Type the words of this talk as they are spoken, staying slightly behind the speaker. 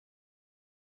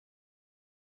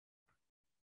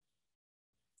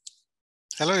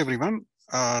Hello, everyone.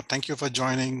 Thank you for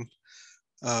joining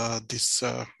this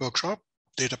workshop,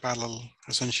 Data Parallel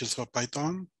Essentials for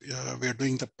Python. We are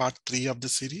doing the part 3 of the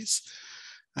series.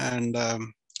 And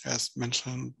as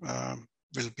mentioned,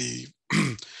 we'll be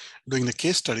doing the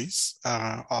case studies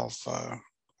of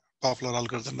popular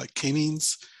algorithm like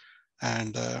K-Means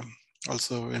and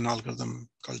also an algorithm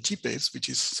called Gpairs, which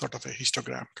is sort of a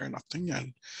histogram kind of thing.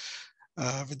 And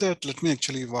with that, let me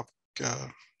actually walk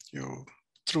you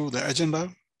through the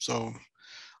agenda. So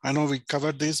I know we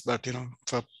covered this, but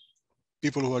for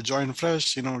people who are joined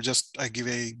fresh, just I give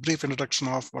a brief introduction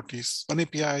of what is one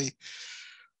API,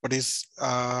 what is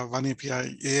one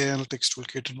API, AI Analytics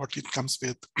Toolkit, and what it comes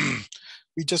with.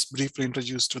 We just briefly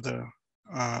introduced to the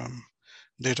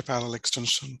data parallel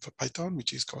extension for Python,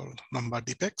 which is called Number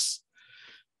DPEX,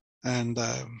 and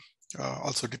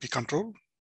also DP control.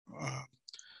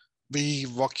 We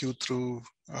walk you through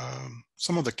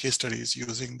some of the case studies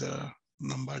using the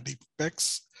Number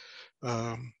DPEX,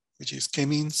 which is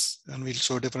K-means, and we'll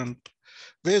show different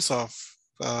ways of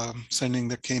sending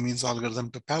the K-means algorithm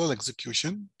to parallel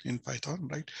execution in Python,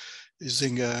 right?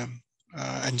 Using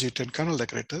NG10 kernel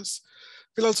decorators.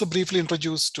 We'll also briefly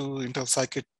introduce to Intel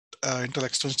Intel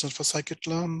extensions for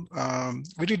Scikit-learn.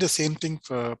 We did the same thing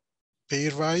for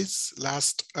pairwise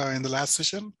in the last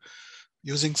session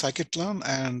using Scikit-learn,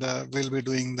 and we'll be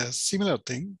doing the similar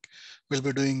thing. We'll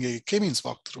be doing a K-means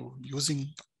walkthrough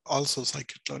using also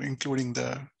Scikit-learn, including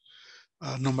the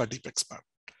Number DPEX part.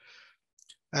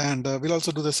 And we'll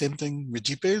also do the same thing with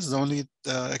Gpairs. The only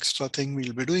extra thing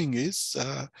we'll be doing is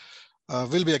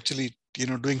we'll be actually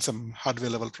doing some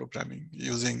hardware level programming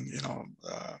using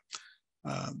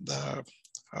the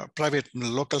private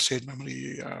local shared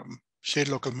memory, shared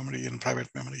local memory and private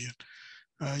memory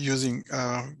using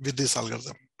with this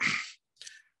algorithm.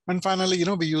 And finally,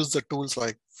 we use the tools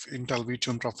like Intel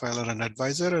vTune Profiler and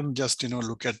Advisor, and just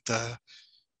look at the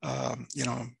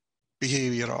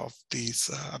behavior of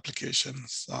these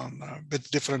applications on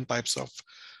with different types of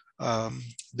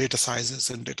data sizes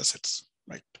and data sets,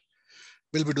 right?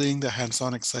 We'll be doing the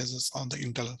hands-on exercises on the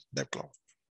Intel DevCloud.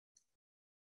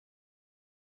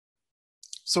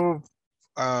 So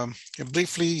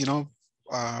briefly,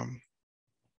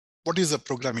 what is the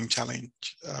programming challenge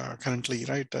currently,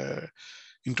 right?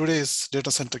 In today's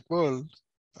data-centric world,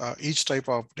 each type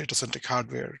of data-centric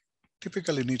hardware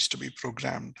typically needs to be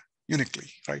programmed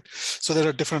uniquely, right? So there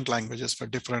are different languages for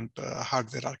different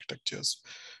hardware architectures,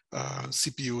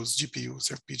 CPUs,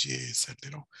 GPUs, FPGAs,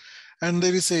 and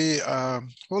there is a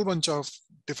whole bunch of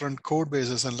different code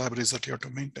bases and libraries that you have to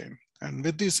maintain. And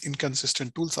with this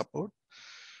inconsistent tool support,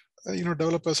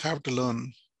 developers have to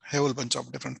learn a whole bunch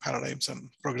of different paradigms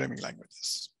and programming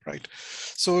languages, right?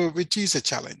 So which is a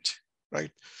challenge,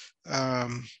 right?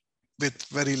 With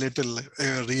very little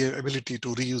ability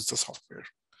to reuse the software.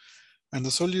 And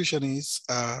the solution is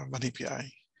one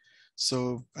API.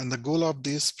 So, and the goal of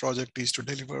this project is to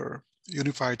deliver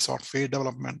unified software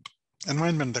development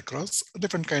environment across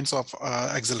different kinds of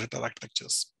accelerator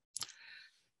architectures.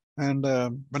 And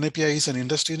one API is an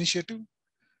industry initiative,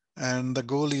 and the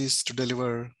goal is to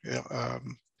deliver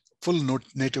full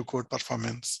native code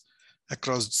performance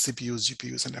across CPUs,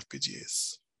 GPUs, and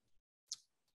FPGAs.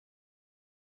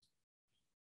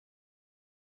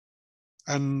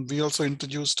 And we also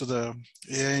introduced to the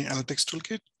AI Analytics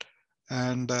Toolkit.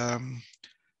 And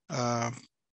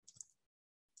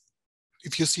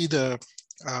if you see the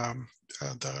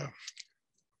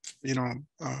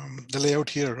layout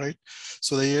here, right?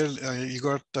 So there you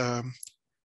got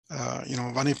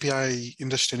one API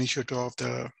industry initiative of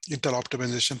the Intel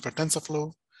optimization for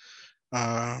TensorFlow.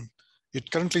 It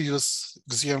currently uses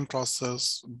Xeon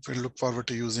process. We look forward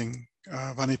to using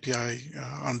one API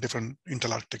on different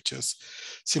Intel architectures.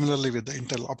 Similarly with the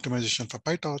Intel optimization for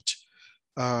PyTorch.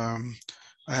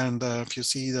 And if you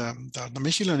see the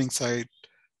machine learning side,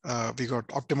 we got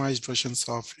optimized versions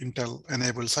of Intel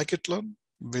enabled Scikit-learn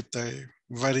with a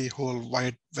very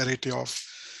wide variety of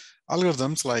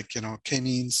algorithms like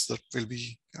K-means that will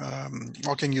be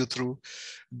walking you through,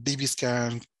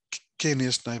 dbScan,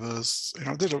 K-nearest neighbors.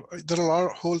 There are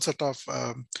a whole set of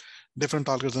different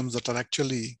algorithms that are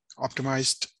actually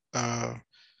optimized.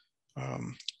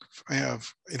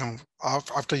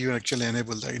 After you actually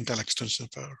enable the Intel extension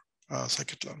for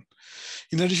Scikit-learn.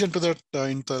 In addition to that,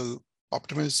 Intel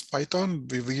optimized Python,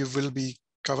 we will be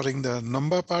covering the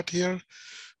number part here,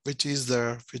 which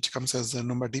comes as the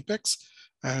Number DPEX,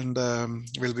 and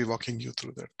we'll be walking you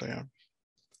through that.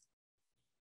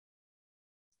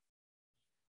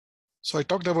 So I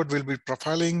talked about we'll be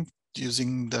profiling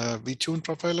using the vTune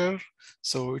profiler.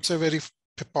 So it's a very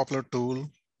popular tool.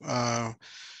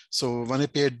 So one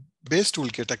API based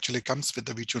toolkit actually comes with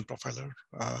the vTune profiler.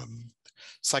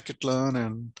 Scikit-learn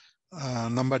and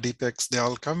Number DPX, they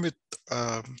all come with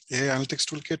AI analytics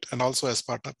toolkit and also as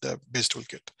part of the base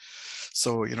toolkit.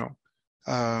 So,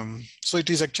 so it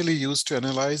is actually used to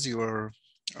analyze your,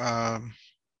 your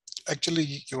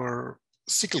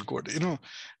SQL code.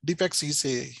 DPX is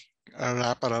a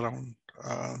wrapper around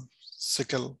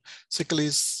SQL. SQL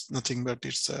is nothing but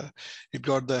it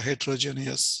got the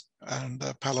heterogeneous and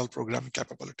parallel programming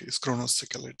capabilities. Chronos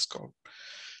SQL it's called.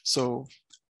 So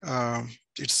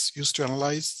it's used to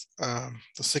analyze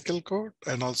the SQL code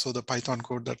and also the Python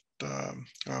code that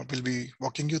we'll be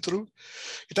walking you through.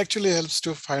 It actually helps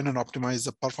to find and optimize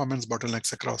the performance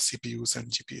bottlenecks across CPUs and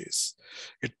GPUs.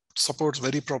 It supports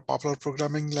very popular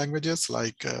programming languages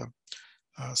like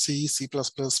C, C++,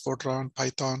 Fortran,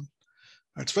 Python.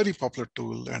 It's a very popular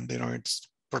tool, and its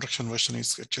production version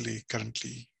is actually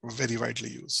currently very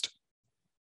widely used.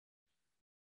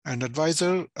 And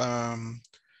Advisor,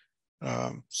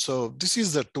 so this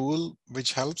is the tool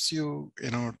which helps you,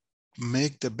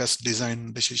 make the best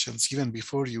design decisions even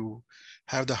before you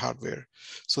have the hardware.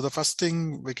 So the first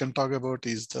thing we can talk about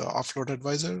is the offload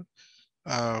advisor,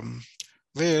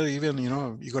 where even,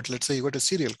 let's say you got a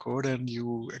serial code and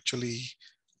you actually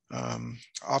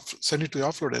send it to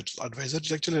offload advisor.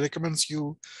 It actually recommends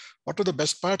you what are the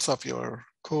best parts of your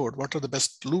code, what are the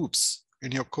best loops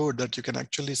in your code that you can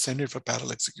actually send it for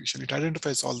parallel execution. It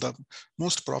identifies all the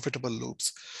most profitable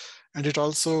loops. And it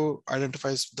also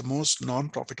identifies the most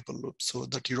non-profitable loops so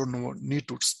that you don't need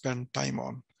to spend time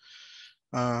on.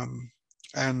 Roofline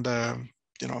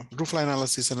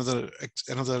analysis is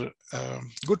another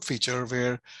good feature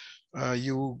where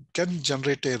you can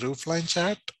generate a roofline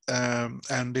chart,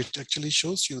 and it actually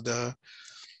shows you the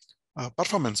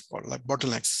performance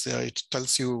bottlenecks. It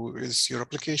tells you, is your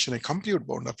application a compute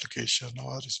bound application,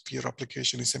 or if your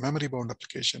application is a memory bound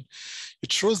application.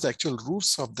 It shows the actual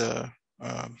roofs of the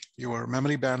your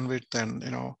memory bandwidth, and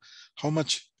how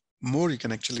much more you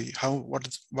can actually, what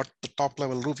the top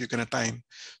level roof you can attain.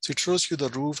 So it shows you the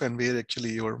roof and where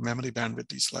actually your memory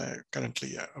bandwidth is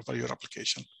currently for your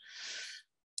application.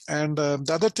 And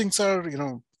the other things are,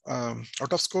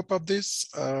 out of scope of this,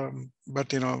 but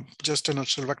just a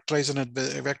nutshell,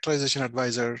 vectorization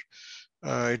advisor,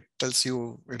 it tells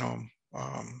you,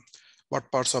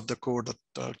 what parts of the code that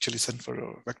actually sent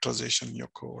for vectorization in your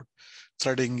code.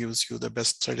 Threading gives you the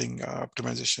best threading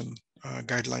optimization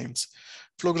guidelines.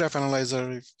 Flow graph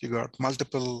analyzer, if you got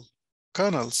multiple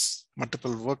kernels,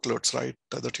 multiple workloads, right,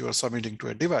 that you are submitting to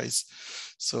a device.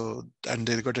 So, and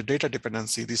they got a data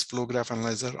dependency. This flow graph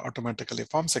analyzer automatically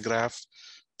forms a graph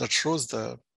that shows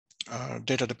the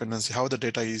data dependency, how the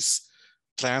data is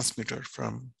transmitted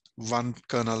from one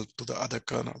kernel to the other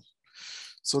kernel.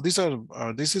 So these are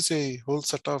this is a whole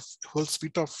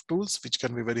suite of tools which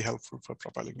can be very helpful for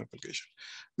profiling application.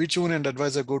 vTune and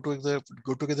advisor go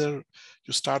together.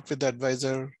 You start with the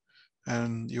advisor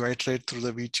and you iterate through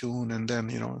the vTune, and then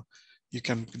you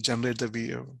can generate the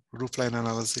roofline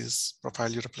analysis,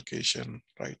 profile your application,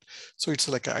 right? So it's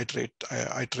like an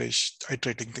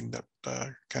iterating thing that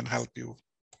can help you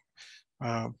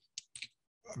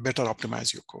better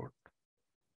optimize your code.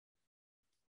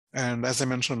 And as I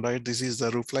mentioned, right, this is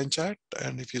the roofline chart.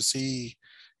 And if you see,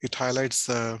 it highlights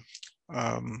the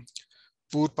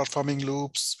poor performing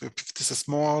loops. If this is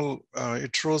small,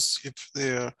 it shows if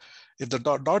the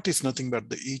dot is nothing but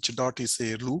each dot is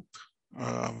a loop,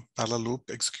 parallel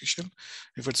loop execution.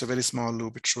 If it's a very small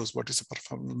loop, it shows what is a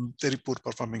very poor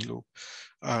performing loop.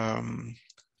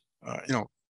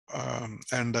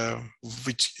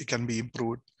 Which can be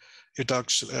improved.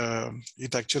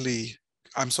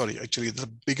 Actually, the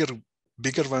bigger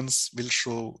ones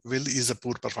is a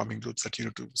poor performing loops that you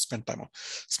need to spend time on.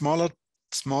 Smaller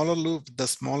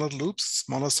loops,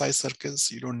 smaller size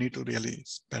circles, you don't need to really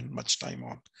spend much time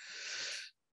on.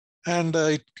 And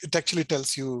it actually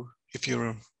tells you if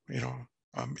you're,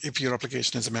 if your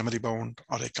application is a memory bound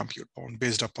or a compute bound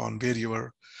based upon where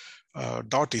your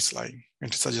dot is lying,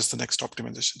 and to suggest the next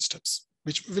optimization steps,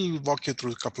 which will walk you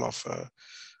through a couple of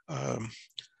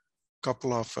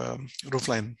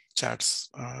roofline chats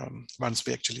once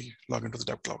we actually log into the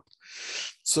DevCloud.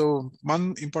 So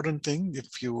one important thing,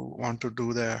 if you want to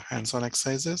do the hands-on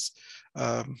exercises,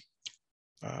 Intel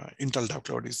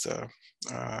DevCloud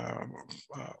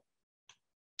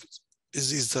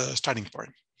is the starting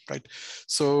point, right?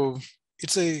 So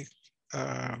it's I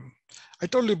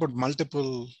told you about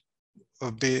multiple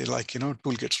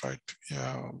toolkits, right?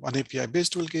 One API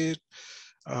based toolkit,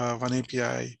 one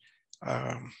API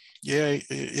AI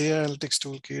analytics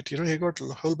toolkit. You got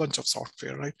a whole bunch of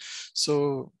software, right?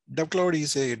 So DevCloud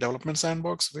is a development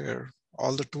sandbox where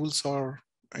all the tools are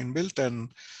inbuilt,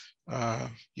 and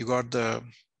you got the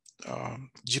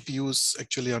GPUs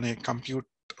actually on a compute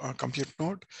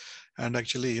node, and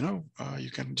actually,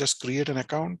 you can just create an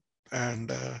account,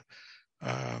 and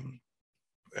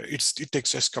it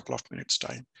takes just a couple of minutes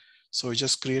time. So you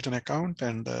just create an account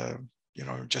and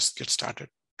just get started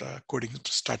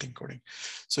starting coding.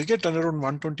 So you get around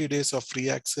 120 days of free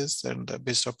access, and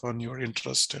based upon your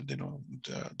interest, and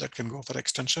that can go for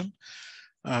extension.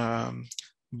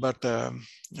 But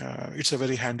it's a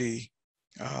very handy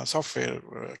software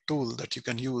tool that you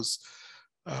can use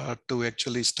to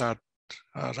actually start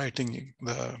writing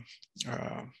the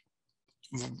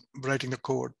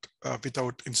code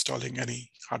without installing any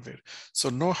hardware. So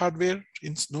no hardware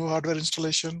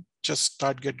installation. Just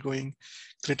get going,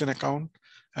 create an account,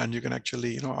 and you can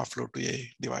actually offload to a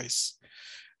device.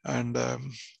 And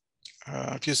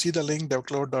if you see the link,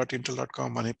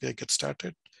 devcloud.intel.com, one API, get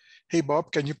started. Hey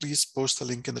Bob, can you please post the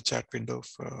link in the chat window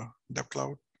for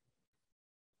DevCloud?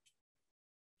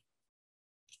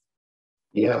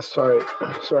 Yeah, sorry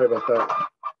about that.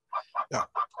 Yeah,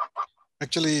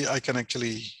 actually, I can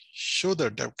actually show the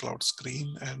DevCloud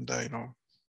screen, and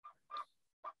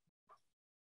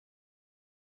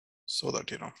so that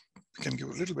we can give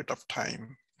a little bit of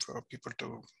time for people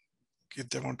to, if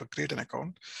they want to create an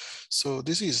account. So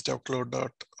this is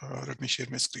DevCloud. Let me share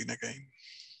my screen again.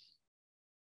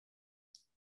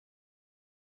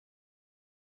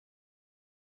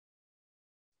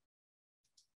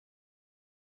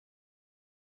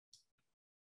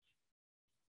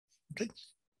 Okay,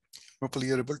 hopefully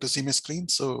you're able to see my screen.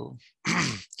 So,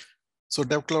 so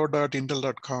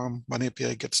devcloud.intel.com, one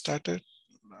API, get started.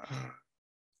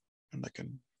 And I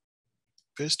can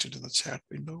paste it in the chat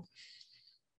window.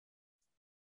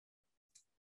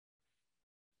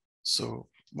 So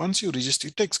once you register,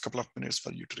 it takes a couple of minutes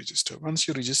for you to register. Once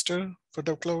you register for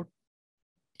DevCloud,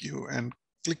 and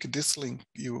click this link,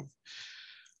 you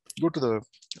go to the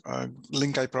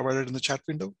link I provided in the chat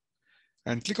window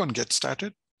and click on Get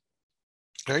Started,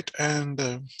 right?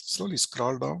 And slowly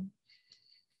scroll down.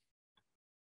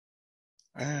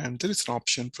 And there is an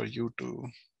option for you to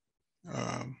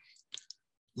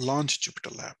launch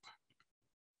Jupyter Lab.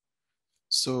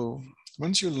 So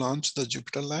once you launch the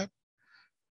Jupyter Lab,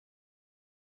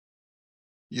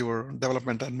 your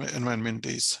development environment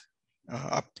is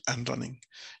up and running.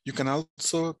 You can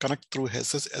also connect through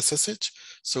SSH.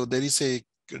 So there is a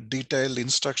detailed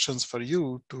instructions for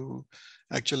you to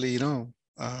actually,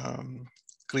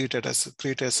 create a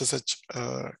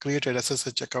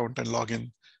SSH account and log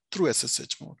in through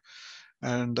SSH mode.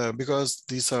 And because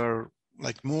these are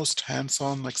like most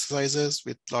hands-on exercises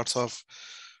with lots of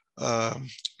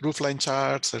roofline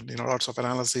charts and lots of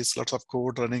analysis, lots of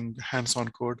code running, hands-on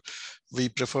code, we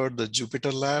prefer the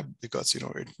Jupyter Lab because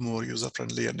it's more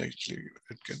user-friendly, and actually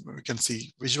we can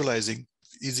see visualizing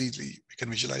easily. We can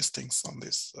visualize things on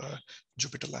this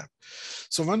Jupyter Lab.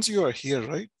 So once you are here,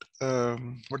 right,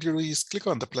 what you do is click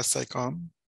on the plus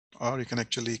icon, or you can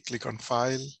actually click on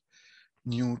File,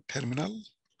 New Terminal,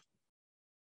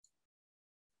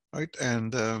 right,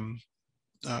 and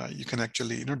you can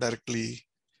actually directly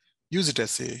use it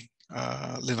as a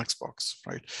Linux box,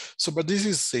 right? So, but this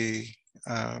is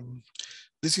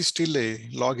still a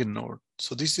login node.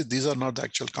 So these are not the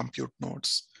actual compute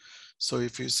nodes. So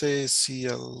if you say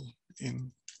CL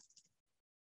info-L,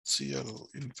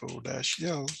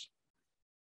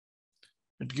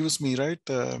 it gives me, right?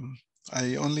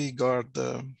 I only got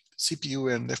the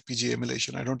CPU and FPGA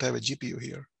emulation. I don't have a GPU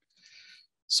here.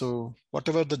 So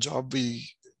whatever the job we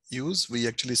use, we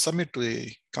actually submit to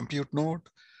a compute node,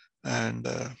 and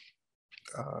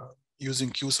using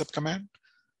qsub command,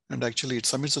 and actually it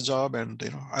submits a job, and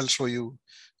I'll show you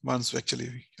once we are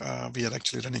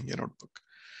actually running a notebook.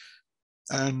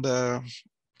 And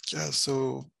yeah,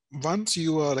 so once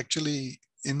you are actually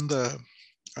in the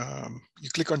you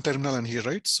click on terminal and here,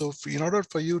 right? So in order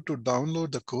for you to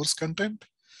download the course content,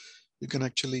 you can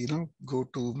actually go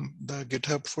to the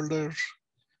GitHub folder,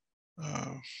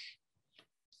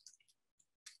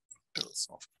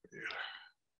 software.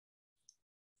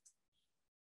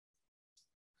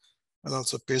 I'll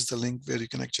also paste the link where you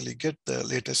can actually get the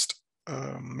latest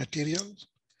material.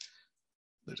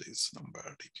 That is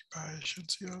number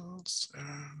partitions,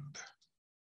 and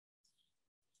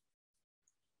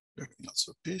let me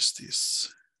also paste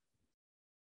this.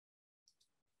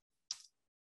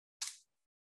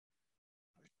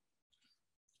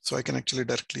 So I can actually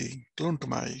directly clone to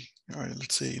my,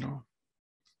 let's say,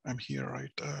 I'm here,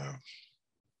 right?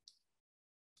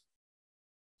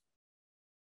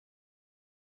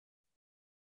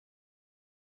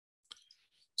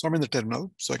 So I'm in the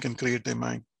terminal, so I can create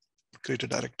a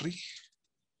directory.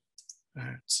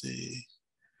 Let's see,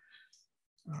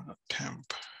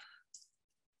 temp.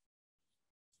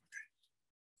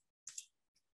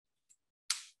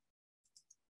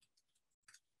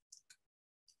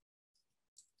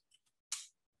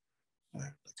 And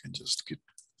I can just git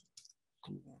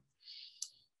clone.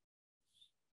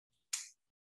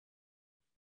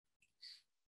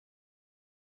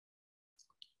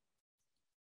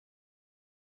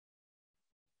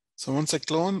 So once I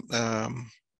clone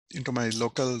into my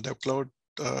local DevCloud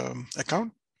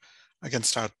account, I can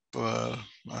start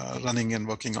running and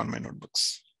working on my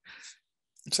notebooks.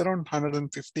 It's around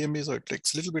 150 MB, so it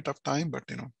takes a little bit of time, but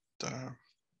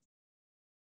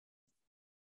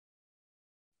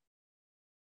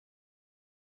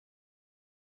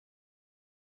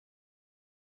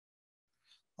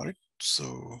all right,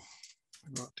 so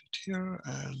I got it here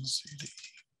and CD.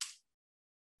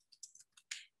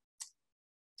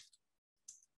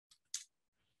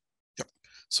 Yep.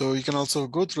 So you can also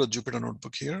go through a Jupyter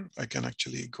notebook here. I can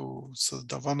actually go. So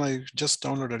the one I just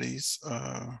downloaded is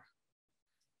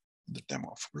the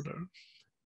demo folder.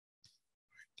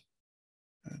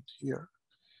 And here,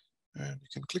 and you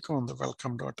can click on the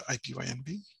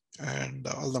welcome.ipynb, and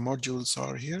all the modules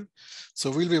are here. So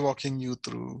we'll be walking you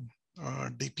through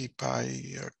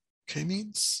dpy,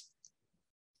 K-Means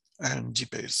and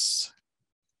Gpairs.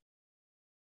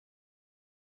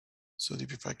 So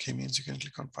dpy K-Means, you can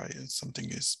click on pi, something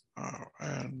is,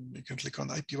 and you can click on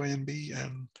ipynb,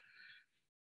 and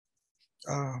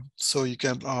so you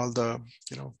can all the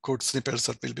code snippets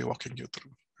that we'll be walking you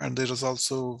through. And there is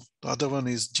also the other one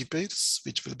is Gpairs,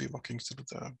 which will be walking through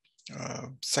the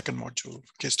second module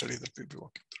case study that we'll be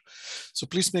walking through. So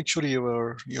please make sure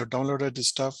you're downloaded this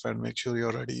stuff and make sure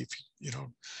you're ready,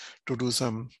 to do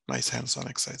some nice hands-on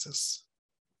exercises.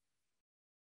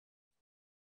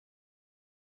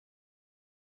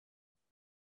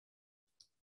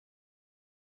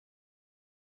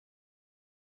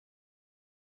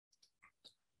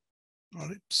 All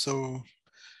right, so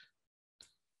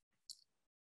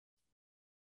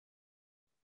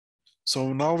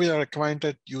now we are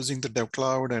acquainted using the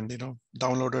DevCloud and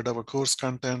downloaded our course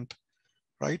content,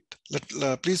 right?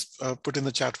 Please put in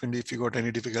the chat window if you got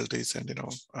any difficulties, and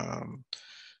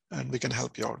and we can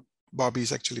help you out. Bobby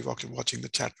is actually watching the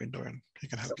chat window, and he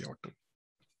can help you out too.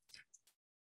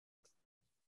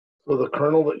 So the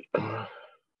kernel that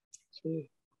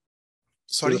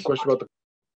Sorry, the question about the.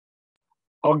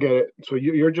 I'll get it. So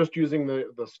you're just using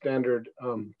the standard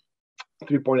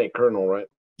 3.8 kernel, right?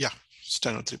 Yeah,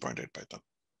 standard 3.8 Python.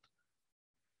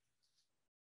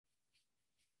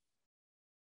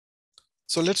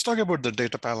 So let's talk about the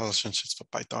data parallel relationships for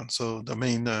Python. So the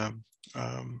main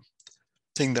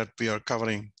thing that we are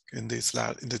covering in this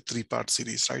in the 3-part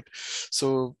series, right?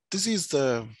 So this is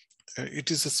it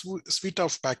is a suite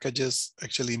of packages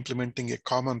actually implementing a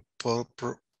common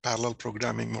parallel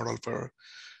programming model for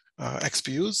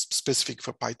XPUs specific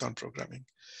for Python programming.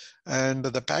 And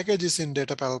the packages in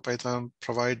data parallel Python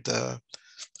provide the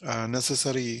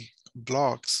necessary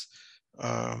blocks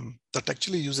that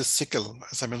actually uses SYCL,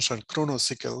 as I mentioned, Chrono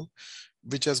SYCL,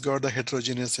 which has got the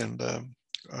heterogeneous and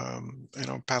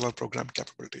parallel program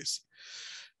capabilities.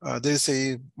 There is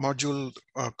a module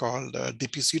called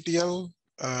dpctl,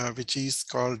 which is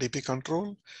called dp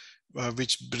control,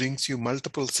 which brings you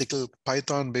multiple SYCL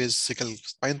Python-based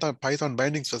Python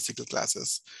bindings for SYCL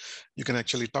classes. You can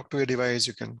actually talk to a device,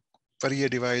 you can query a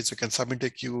device, you can submit a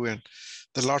queue, and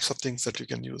there are lots of things that you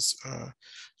can use.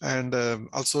 And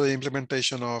also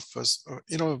implementation of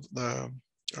the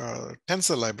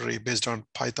tensor library based on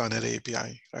Python array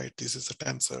API, right? This is a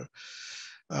tensor.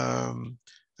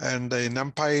 And a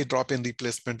NumPy drop-in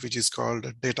replacement, which is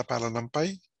called data parallel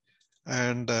NumPy.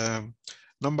 And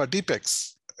number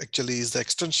dpex actually is the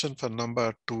extension for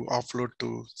number to offload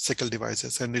to SYCL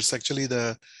devices. And it's actually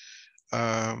the,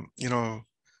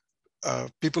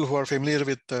 people who are familiar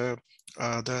with the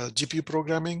GPU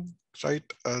programming, right?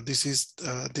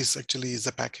 This actually is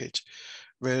a package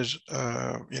where,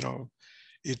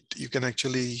 you can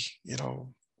actually,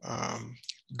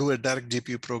 do a direct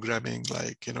GPU programming,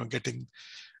 like,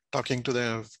 talking to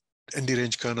the ND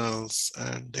range kernels,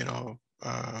 and,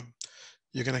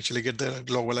 you can actually get the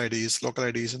global IDs, local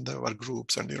IDs in the work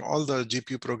groups, and all the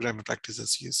GPU programming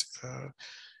practices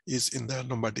is in the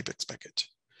number dpex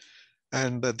package.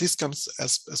 And this comes,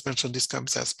 as mentioned, this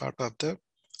comes as part of the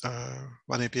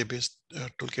one API based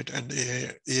toolkit and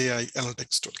AI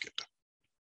analytics toolkit.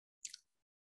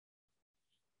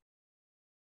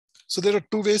 So there are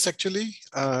two ways actually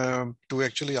to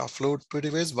actually offload to a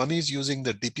device. One is using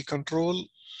the DP control,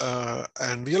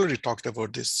 and we already talked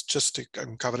about this, just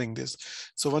I'm covering this.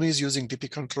 So one is using DP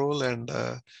control, and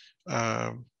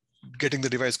getting the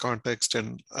device context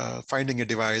and finding a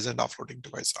device and offloading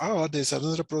device. Or there's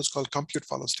another approach called compute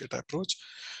follows data approach,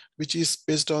 which is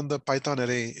based on the Python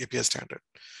array API standard,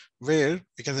 where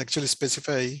we can actually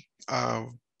specify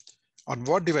on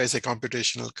what device a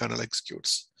computational kernel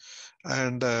executes.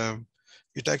 And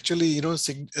it actually,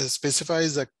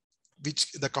 specifies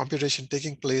the computation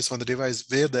taking place on the device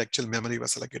where the actual memory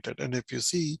was allocated. And if you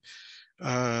see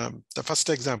the first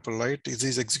example, right,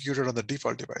 is executed on the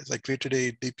default device. I created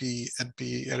a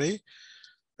DP-NP array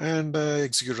and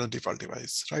execute on default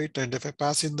device, right? And if I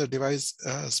pass in the device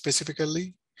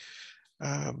specifically,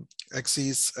 X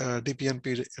is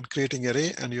DP-NP and creating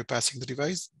array, and you're passing the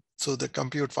device. So the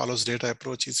compute follows data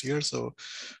approach is here. So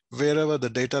wherever the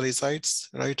data resides,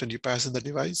 right, and you pass in the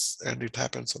device, and it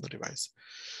happens on the device.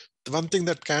 The one thing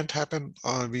that can't happen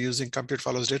we using compute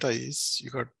follows data is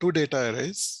you got two data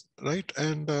arrays, right?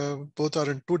 And both are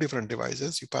in two different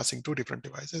devices. You're passing two different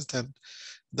devices, then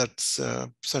that's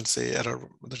sends a error,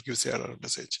 that gives the error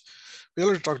message. We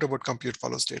already talked about compute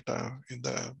follows data in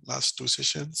the last two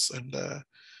sessions, and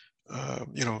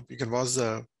you can watch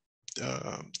the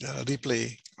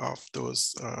replay of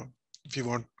those if you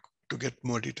want to get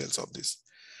more details of this.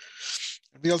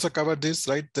 We also covered this,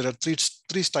 right? There are three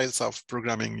styles of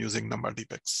programming using number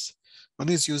defects. One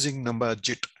is using number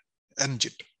JIT,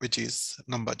 NJIT, which is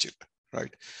number JIT,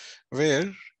 right?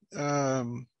 Where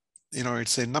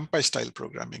it's a NumPy style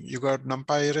programming. You got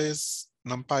NumPy arrays,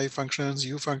 NumPy functions,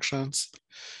 U functions,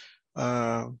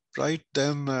 right?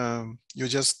 Then you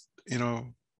just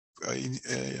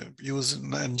use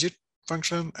NJIT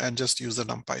function and just use the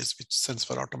NumPys, which stands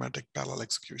for automatic parallel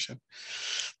execution.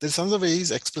 There's another way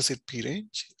is explicit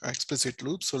p-range, explicit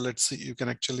loop. So let's see, you can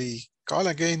actually call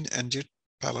again NJIT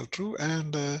parallel true,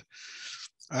 and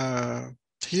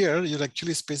here you're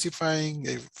actually specifying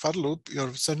a for loop.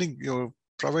 You're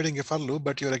providing a for loop,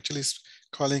 but you're actually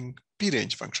calling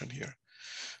p-range function here,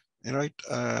 right?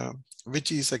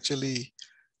 Which is actually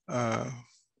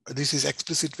this is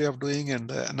explicit way of doing, and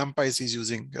NumPy is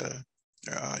using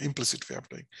implicit way of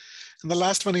doing. And the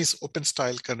last one is open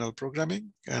style kernel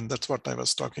programming, and that's what I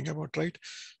was talking about, right?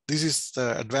 This is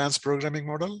the advanced programming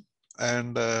model,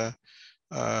 and if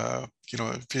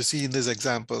you see in this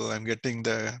example, I'm getting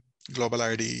the global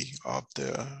ID of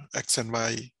the X and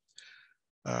Y,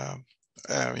 the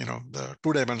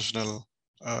two-dimensional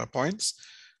points,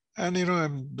 and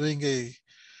I'm doing a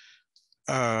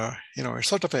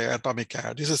sort of a atomic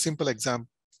add. This is a simple example.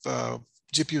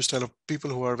 GPU style of people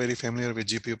who are very familiar with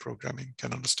GPU programming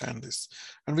can understand this.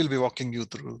 And we'll be walking you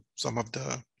through some of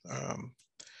the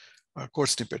code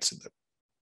snippets in that.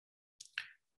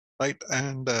 Right,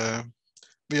 and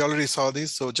we already saw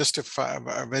this. So just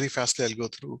very fastly, I'll go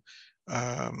through.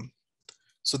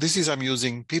 So this is, I'm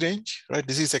using p-range, right?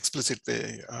 This is explicit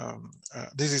way.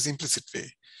 This is implicit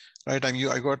way, right?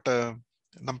 I got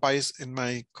NumPys in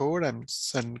my code. I'm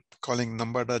calling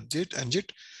number.jit and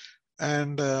JIT.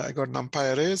 And I got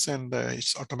NumPy arrays, and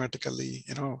it's automatically,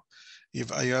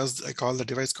 if I call the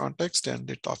device context, and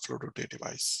it offloaded to a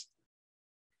device.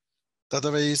 The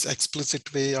other way is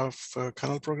explicit way of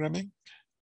kernel programming.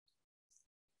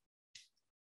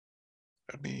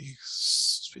 Let me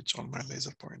switch on my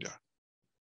laser point, yeah.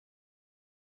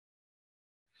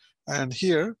 And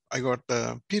here I got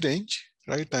p-range,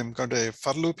 right? I'm got a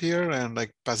for loop here, and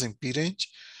like passing p-range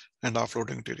and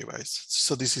offloading to a device.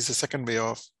 So this is the second way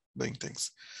of doing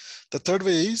things. The third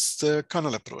way is the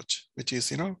kernel approach, which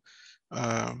is,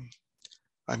 I'm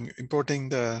importing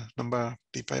the number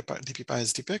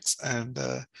dpys dpx, and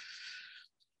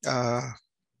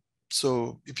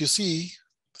so if you see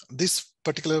this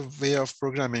particular way of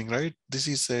programming, right, this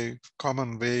is a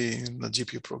common way in the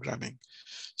GPU programming.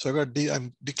 So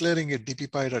I'm declaring a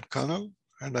dpy.kernel,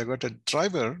 and I got a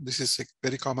driver. This is a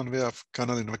very common way of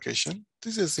kernel invocation.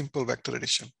 This is a simple vector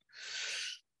addition.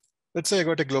 Let's say I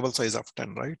got a global size of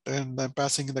 10, right? And I'm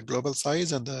passing in the global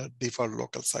size and the default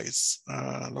local size.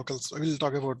 We'll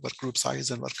talk about work group size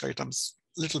and work items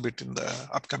a little bit in the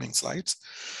upcoming slides.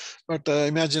 But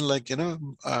imagine like,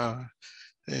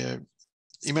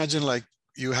 imagine like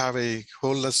you have a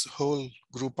whole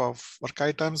group of work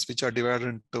items which are divided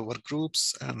into work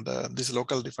groups, and this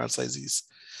local default size is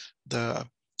the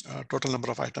total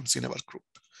number of items in a work group.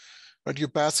 But you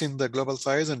pass in the global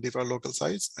size and default local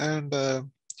size, and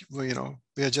we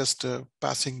are just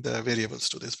passing the variables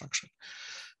to this function.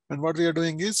 And what we are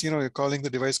doing is, you're calling the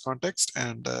device context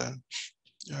and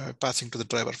passing to the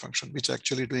driver function, which is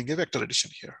actually doing a vector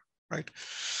addition here, right?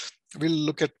 We'll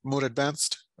look at more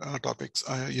advanced topics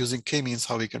using K-means,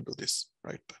 how we can do this,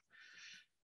 right?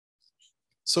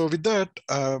 So with that,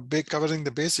 covering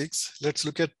the basics, let's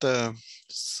look at the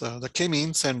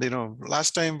K-means. And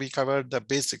last time we covered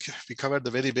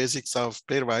the very basics of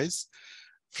pairwise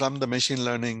from the machine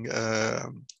learning,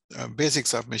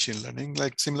 basics of machine learning.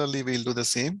 Like similarly, we'll do the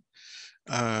same,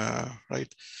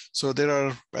 right? So there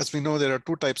are, as we know, there are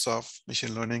two types of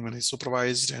machine learning. One is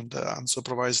supervised and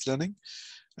unsupervised learning.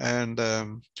 And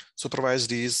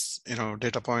supervised is,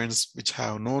 data points which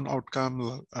have known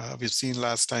outcome, we've seen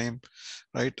last time,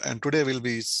 right? And today we'll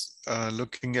be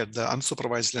looking at the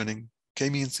unsupervised learning.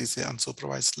 K-means is a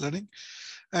unsupervised learning,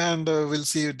 and we'll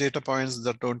see data points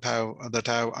that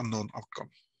have unknown outcome,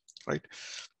 right?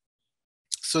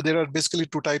 So there are basically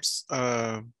two types.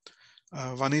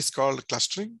 One is called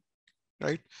clustering,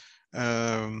 right?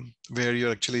 Where you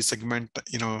actually segment,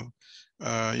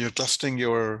 you're clustering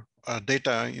your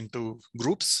data into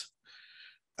groups.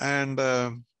 And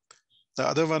the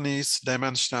other one is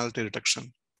dimensionality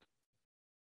reduction.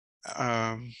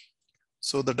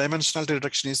 So the dimensionality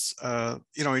reduction is,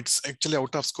 it's actually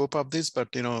out of scope of this, but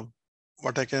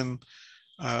what I can,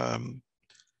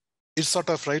 it's sort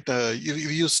of right. You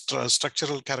use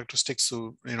structural characteristics,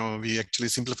 so we actually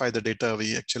simplify the data.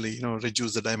 We actually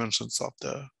reduce the dimensions of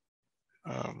the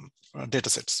data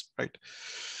sets, right?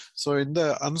 So in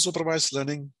the unsupervised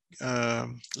learning,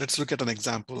 let's look at an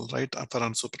example, right, for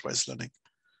unsupervised learning.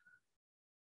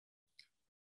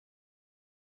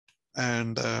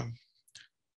 And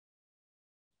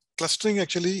clustering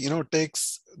actually,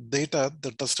 takes data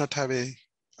that does not have a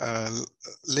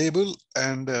label,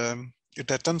 and it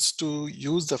attempts to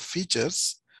use the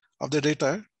features of the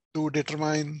data to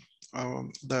determine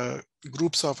the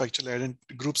groups of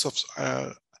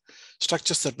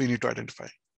structures that we need to identify,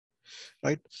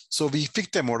 right? So we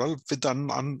fit a model with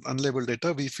unlabeled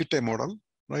data. We fit a model,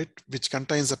 right, which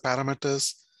contains the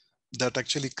parameters that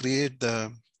actually create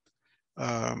the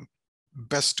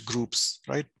best groups,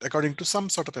 right, according to some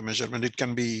sort of a measurement. It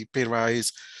can be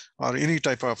pairwise or any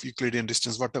type of Euclidean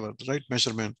distance, whatever, right,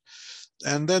 measurement.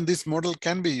 And then this model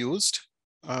can be used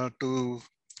to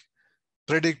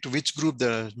predict which group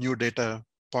the new data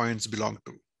points belong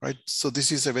to, right? So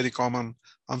this is a very common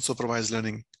unsupervised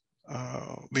learning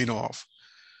we know of.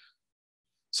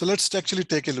 So let's actually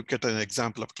take a look at an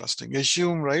example of clustering.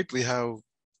 Assume, right, we have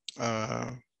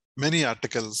many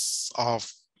articles of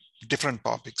different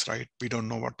topics, right? We don't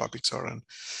know what topics are, and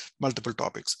multiple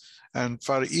topics. And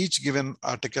for each given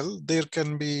article, there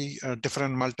can be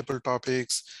different multiple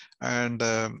topics. And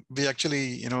we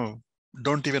actually,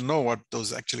 don't even know what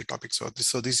those actually topics are.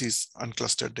 So this is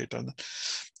unclustered data.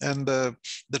 And the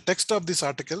text of these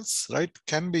articles, right,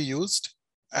 can be used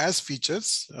as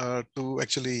features to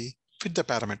actually fit the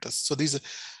parameters. So these,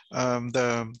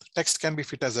 the text can be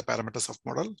fit as a parameters of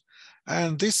model.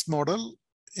 And this model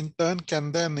in turn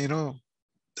can then,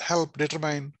 help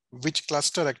determine which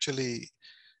cluster actually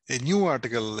a new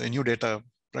article, a new data,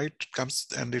 right, comes,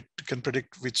 and it can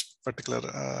predict which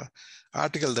particular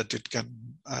article that it can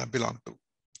belong to.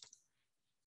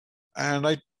 And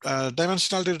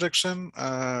dimensionality reduction,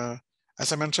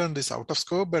 as I mentioned, is out of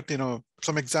scope, but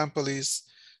some example is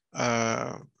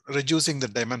reducing the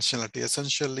dimensionality.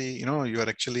 Essentially, you are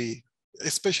actually,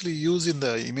 especially using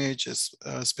the images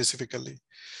specifically,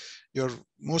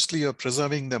 you're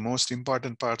preserving the most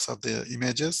important parts of the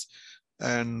images,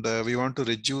 and we want to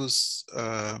reduce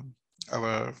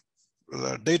our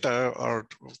data or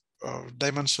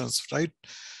dimensions, right?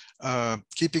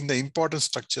 Keeping the important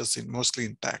structures mostly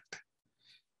intact,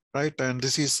 right? And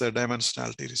this is a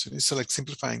dimensionality reason. It's like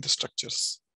simplifying the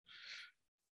structures.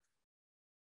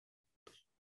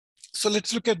 So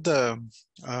let's look at the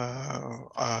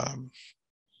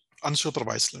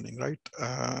unsupervised learning, right?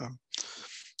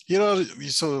 Here are,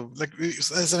 so like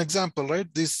as an example, right?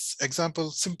 This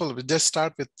example, simple, we just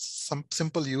start with some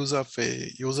simple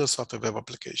users of a web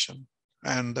application,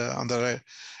 and on the right,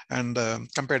 and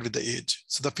compared with the age.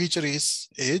 So the feature is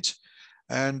age.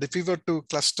 And if we were to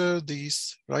cluster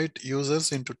these, right,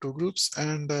 users into two groups,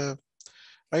 and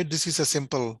right, this is a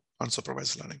simple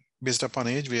unsupervised learning based upon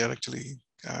age. We are actually,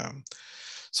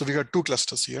 so we got two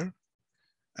clusters here,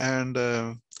 and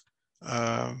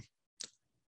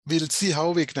we'll see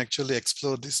how we can actually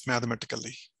explore this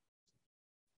mathematically.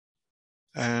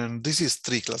 And this is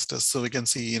three clusters. So we can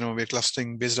see, we're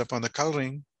clustering based upon the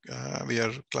coloring. We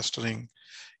are clustering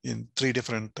in three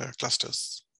different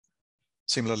clusters.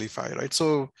 Similarly, 5, right?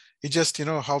 So it just,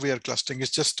 how we are clustering.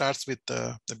 It just starts with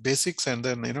the basics, and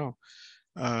then,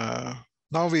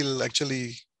 now we'll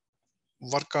actually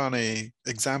work on a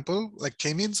example like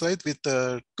K-means, right, with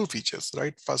two features,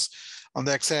 right? First, on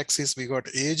the x-axis we got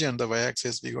age, and the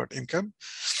y-axis we got income.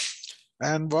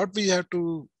 And what we have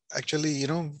to actually,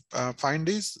 find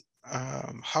is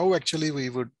how actually we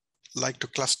would like to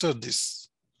cluster this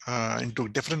into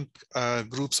different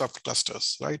groups of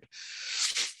clusters, right?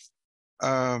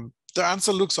 The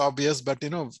answer looks obvious, but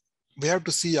we have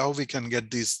to see how we can get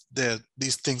these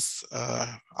things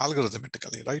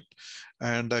algorithmically, right?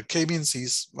 And K-Means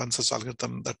is one such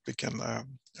algorithm that we can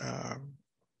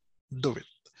do it.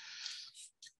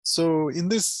 So in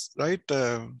this, right,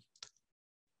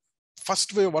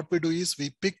 first way what we do is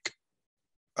we pick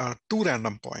 2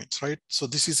 random points, right? So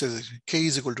this is a k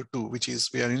is equal to 2, which is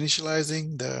we are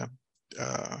initializing the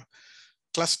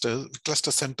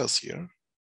cluster centers here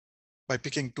by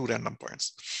picking 2 random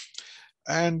points.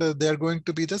 And they are going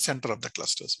to be the center of the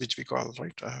clusters, which we call,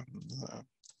 right,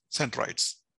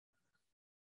 centroids.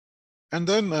 And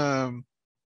then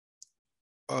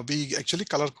we actually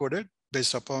color coded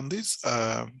based upon this,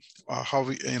 how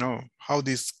we, how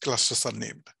these clusters are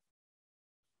named.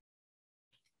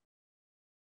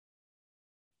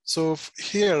 So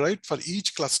here, right, for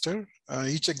each cluster,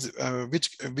 which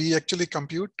we actually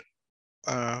compute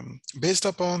based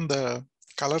upon the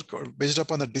color code, based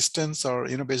upon the distance, or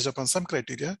based upon some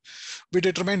criteria, we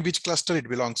determine which cluster it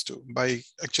belongs to by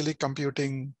actually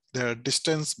computing the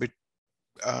distance,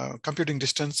 computing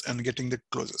distance and getting the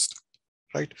closest,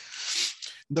 right?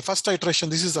 The first iteration,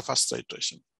 this is the first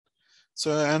iteration.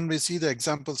 So, and we see the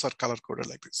examples are color coded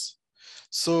like this.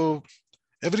 So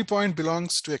every point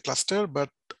belongs to a cluster, but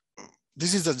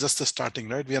this is just the starting,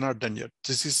 right? We are not done yet.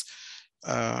 This is,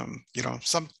 we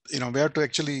have to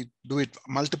actually do it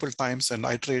multiple times and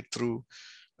iterate through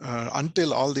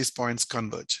until all these points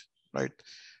converge, right?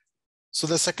 So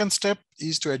the second step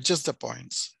is to adjust the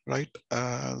points, right?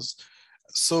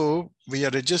 So we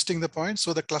are adjusting the points.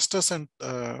 So the clusters and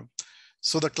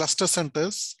so the cluster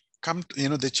centers come,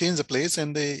 they change the place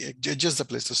and they adjust the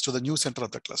places to the new center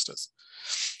of the clusters.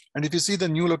 And if you see the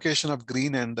new location of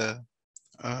green and the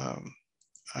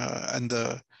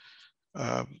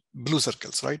blue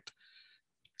circles, right?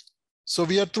 So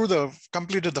we are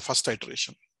completed the first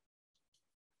iteration.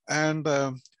 And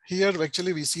here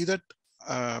actually we see that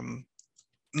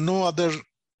no other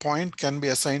point can be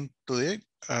assigned to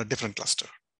a different cluster,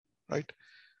 right?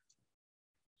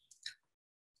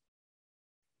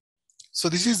 So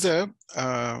this is the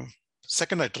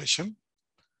second iteration.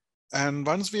 And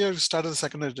once we have started the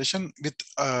second iteration with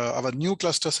our new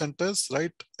cluster centers,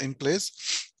 right, in place,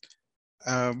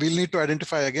 we'll need to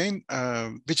identify again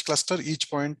which cluster each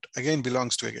point again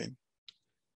belongs to again.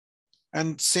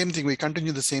 And same thing, we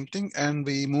continue the same thing and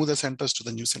we move the centers to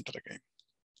the new center again,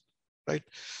 right?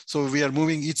 So we are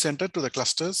moving each center to the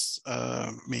clusters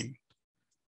mean.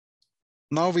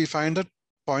 Now we find that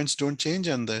points don't change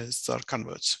and these are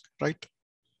converged, right?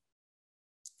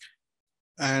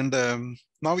 And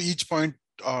now each point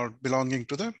are belonging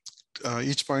to the,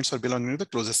 each points are belonging to the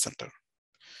closest center.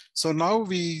 So now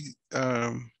we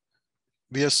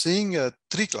are seeing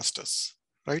 3 clusters,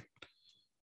 right?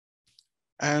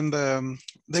 And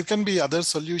there can be other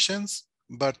solutions,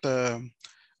 but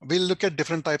we'll look at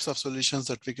different types of solutions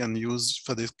that we can use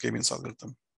for this K-means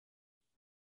algorithm.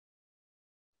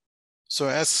 So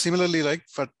as similarly, like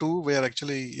for 2, we are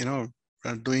actually,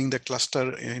 doing the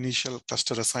initial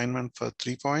cluster assignment for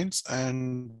 3 points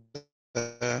and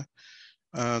 3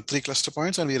 cluster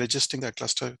points, and we are adjusting the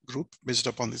cluster group based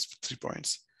upon these 3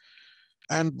 points.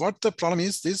 And what the problem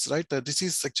is this, right? This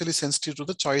is actually sensitive to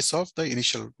the choice of the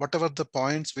initial. Whatever the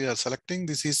points we are selecting,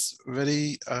 this is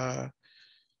very,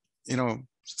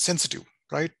 sensitive,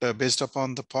 right? Based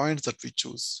upon the points that we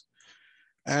choose.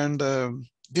 And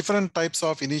different types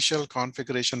of initial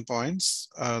configuration points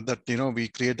that, we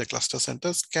create the cluster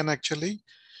centers can actually,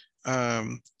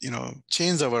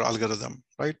 change our algorithm,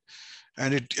 right?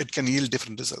 And it can yield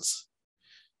different results.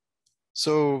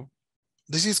 So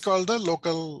this is called the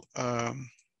local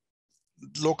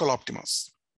optimum,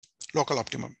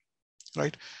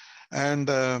 right? And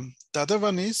the other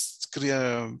one is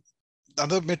the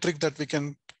other metric that we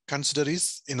can consider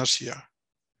is inertia,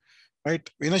 right?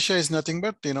 Inertia is nothing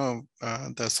but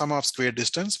the sum of square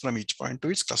distance from each point to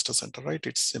its cluster center, right?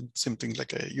 It's something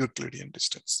like a Euclidean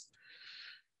distance.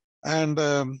 And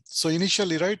so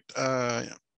initially, right,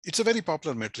 it's a very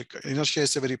popular metric. Inertia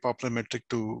is a very popular metric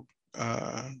to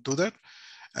do that.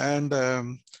 And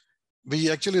we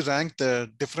actually rank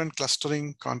the different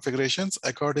clustering configurations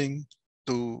according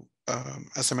to,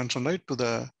 as I mentioned, right, to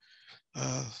the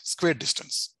square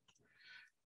distance.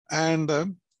 And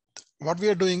what we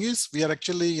are doing is we are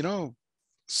actually,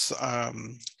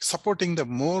 supporting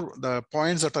the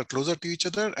points that are closer to each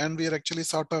other, and we are actually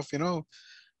sort of,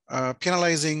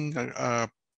 penalizing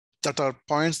that are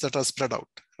points that are spread out,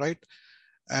 right?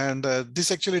 And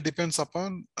this actually depends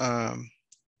upon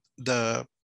the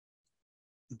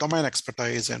domain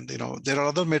expertise, and there are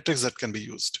other metrics that can be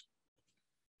used.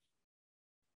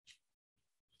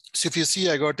 So if you see,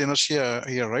 I got inertia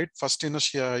here, right? First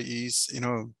inertia is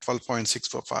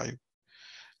 12.645,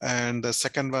 and the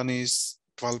second one is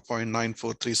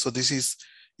 12.943. So this is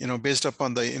based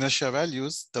upon the inertia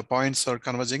values, the points are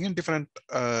converging in different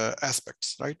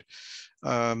aspects, right?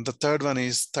 The third one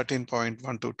is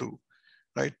 13.122,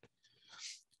 right?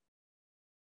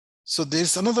 So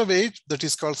there's another way that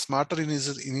is called smarter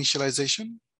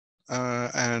initialization.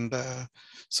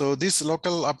 So this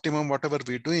local optimum, whatever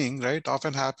we're doing, right,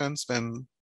 often happens when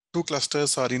two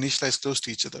clusters are initialized close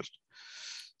to each other.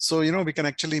 So, we can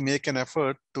actually make an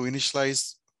effort to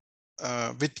initialize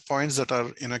with points that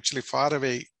are actually far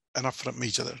away enough from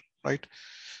each other, right?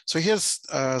 So here's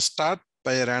start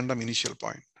by a random initial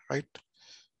point, right?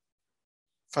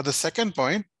 For the second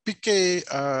point, pick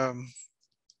a,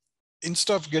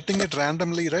 instead of getting it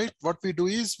randomly, right, what we do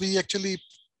is we actually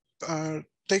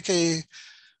take a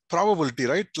probability,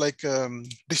 right, like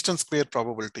distance square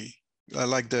probability,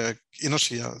 like the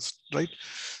inertia, right?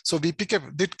 So we pick up,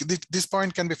 this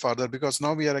point can be farther because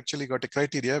now we are actually got a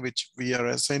criteria which we are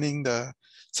assigning the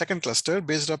second cluster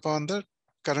based upon the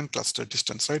current cluster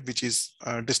distance, right, which is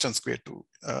distance square to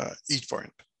each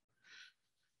point.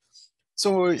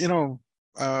 So,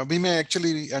 we may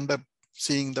actually end up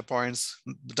seeing the points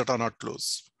that are not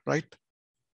close, right?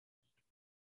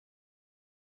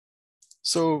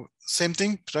 So same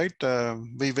thing, right?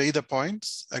 We weigh the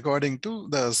points according to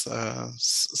the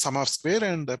sum of square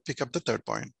and pick up the third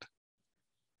point,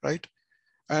 right?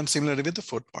 And similarly with the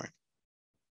fourth point.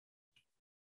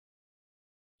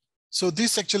 So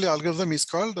this actually algorithm is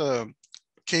called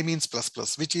K-Means ++,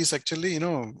 which is actually,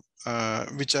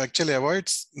 which actually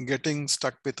avoids getting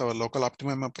stuck with our local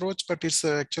optimum approach, but it's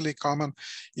actually common.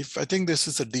 If I think this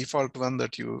is a default one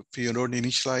that if you don't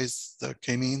initialize the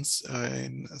K-Means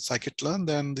in Scikit-learn,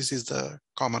 then this is the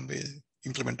common way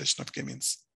implementation of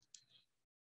K-Means.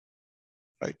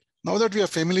 Right. Now that we are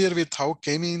familiar with how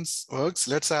K-Means works,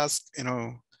 let's ask,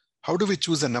 how do we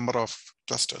choose a number of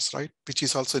clusters, right? Which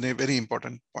is also a very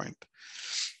important point.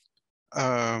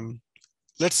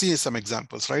 Let's see some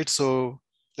examples, right? So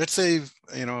let's say,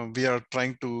 we are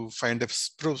trying to find a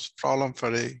problem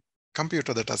for a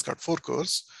computer that has got 4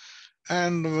 cores.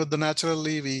 And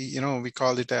naturally, we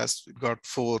call it as we got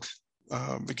 4,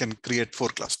 we can create 4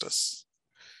 clusters.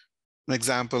 An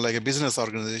example, like a business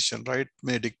organization, right,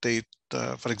 may dictate,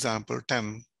 for example,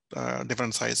 10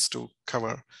 different sites to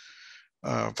cover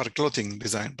for clothing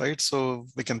design, right? So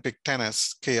we can pick 10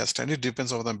 as K as 10. It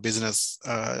depends on the business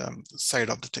side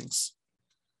of the things.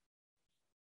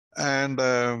 And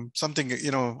something,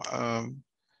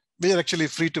 we are actually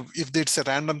free to, if it's a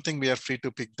random thing, we are free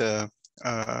to pick the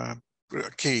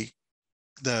K,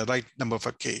 the right number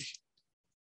for K.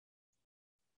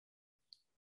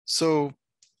 So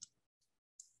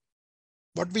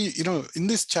what we, in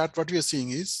this chart, what we are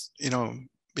seeing is,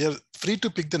 we are free to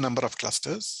pick the number of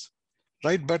clusters,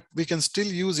 right? But we can still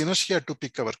use inertia to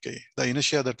pick our K, the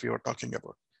inertia that we were talking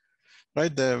about,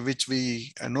 right? Which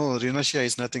we know inertia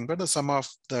is nothing but the sum of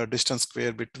the distance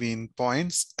square between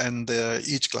points and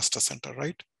each cluster center,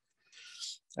 right?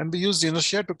 And we used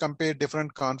inertia to compare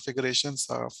different configurations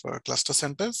of cluster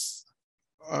centers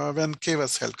when K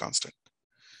was held constant.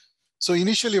 So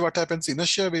initially what happens,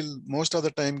 inertia will most of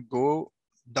the time go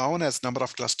down as number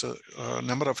of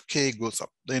K goes up.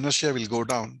 The inertia will go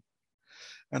down.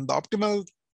 And the optimal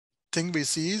thing we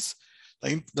see is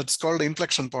that's called the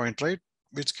inflection point, right?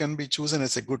 Which can be chosen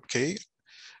as a good K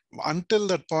until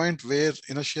that point where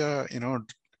inertia,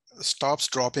 stops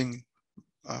dropping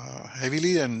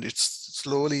heavily and it's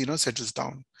slowly, settles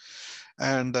down.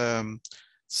 And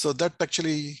so that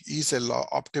actually is a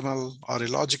optimal or a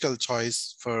logical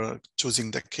choice for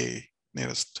choosing the K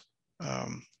nearest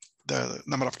the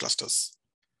number of clusters.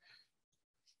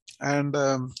 And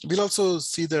we'll also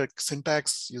see the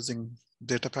syntax using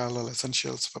data parallel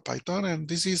essentials for Python. And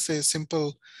this is a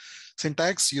simple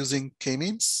syntax using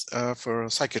K-means for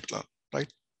Scikit-learn,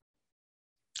 right?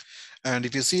 And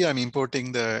if you see, I'm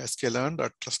importing the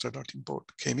sklearn.cluster.import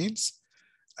K-means.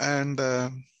 And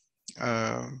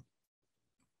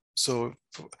so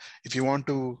if you want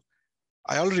to,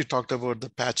 I already talked about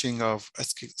the patching of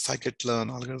Scikit-learn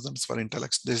algorithms for Intel.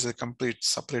 There's a complete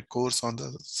separate course on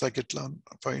the Scikit-learn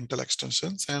for Intel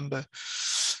extensions. And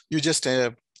you just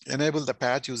enable the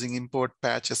patch using import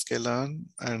patch sklearn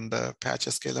and patch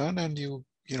sklearn, and you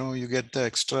get the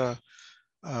extra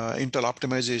Intel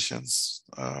optimizations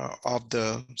of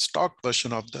the stock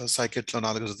version of the Scikit-learn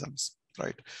algorithms,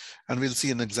 right? And we'll see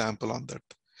an example on that.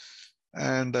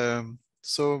 And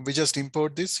so we just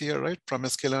import this here, right? From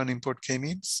sklearn import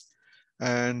K-means.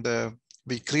 And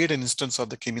we create an instance of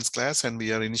the K-means class, and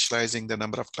we are initializing the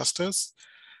number of clusters.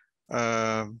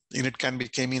 It can be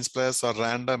K-means plus or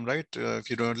random, right? If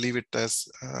you don't leave it as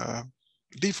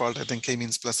default, I think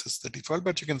K-means plus is the default,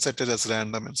 but you can set it as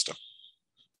random and stuff.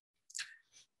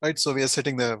 Right, so we are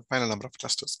setting the final number of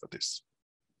clusters for this.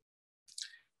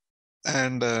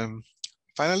 And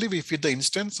finally, we feed the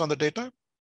instance on the data.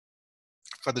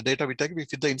 For the data we take, we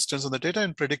feed the instance on the data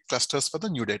and predict clusters for the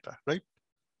new data, right?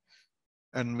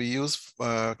 And we use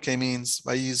K-means,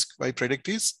 y predict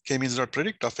is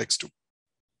K-means.predict of x2.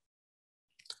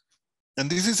 And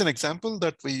this is an example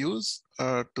that we use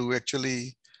to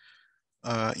actually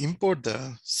import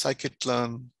the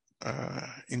Scikit-learn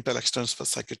Intel externals for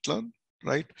Scikit-learn,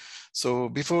 right? So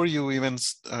before you even,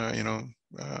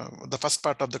 the first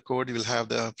part of the code, you will have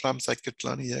the from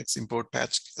Scikit-learn ex import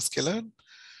patch sklearn.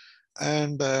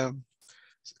 And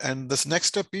this next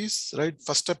step is, right,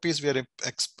 first step is we are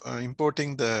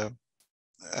importing the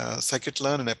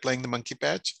Scikit-learn and applying the monkey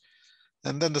patch.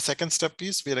 And then the second step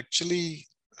is we are actually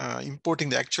importing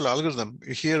the actual algorithm.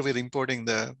 Here we're importing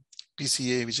the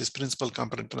PCA, which is principal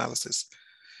component analysis,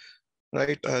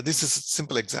 right? This is a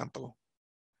simple example.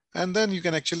 And then you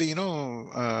can actually,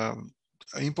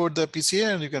 import the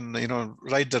PCA, and you can,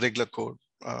 write the regular code,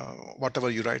 whatever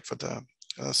you write for the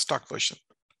stock version,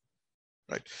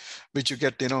 right? Which you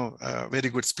get, very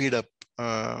good speed up.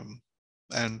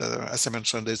 And as I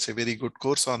mentioned, there's a very good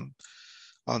course on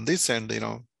this. And,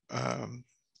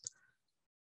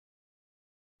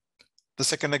 the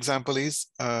second example is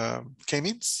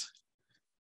K-means.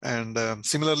 And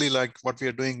similarly, like what we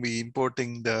are doing, we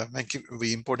importing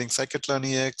Scikit-learn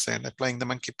ex and applying the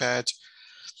monkey patch.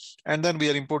 And then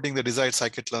we are importing the desired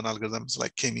Scikit-learn algorithms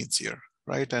like K-means here,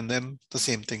 right? And then the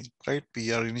same thing, right?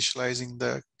 We are initiating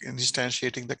the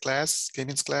class,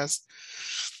 K-means class,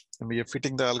 and we are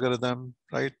fitting the algorithm,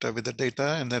 right, with the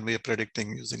data, and then we are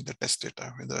predicting using the test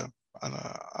data with the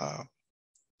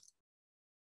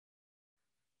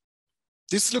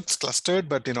this looks clustered,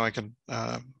 but I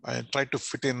try to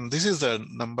fit in. This is the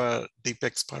number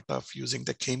DPEX part of using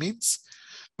the K-means,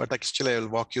 but actually I will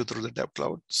walk you through the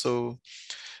DevCloud. So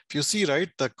if you see, right,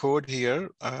 the code here,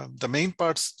 the main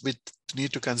parts which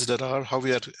need to consider are how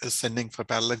we are sending for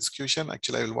parallel execution.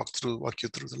 Actually, I will walk you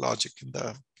through the logic in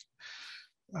the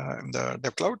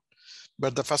DevCloud.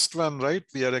 But the first one, right,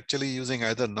 we are actually using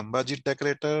either numbajit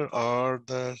decorator or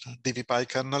the dvpy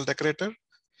kernel decorator,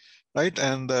 right?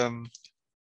 And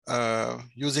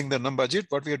using the numbajit,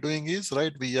 what we are doing is,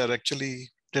 right, we are actually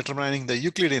determining the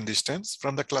Euclidean distance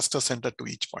from the cluster center to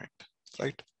each point,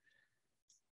 right?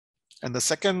 And the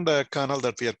second kernel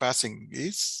that we are passing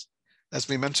is, as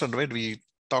we mentioned, right, we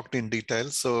talked in detail.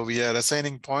 So we are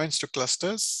assigning points to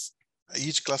clusters,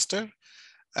 each cluster,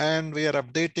 and we are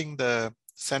updating the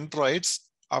centroids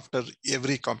after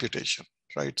every computation,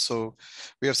 right? So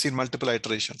we have seen multiple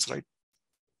iterations, right?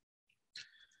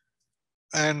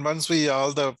 And once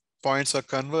all the points are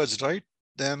converged, right,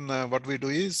 then what we do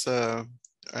is,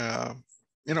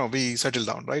 we settle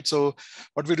down, right? So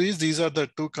what we do is, these are the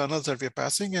two kernels that we are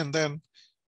passing, and then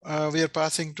we are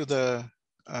passing to the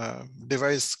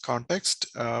device context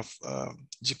of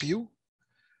GPU,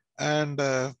 and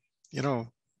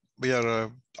we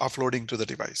are offloading to the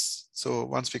device. So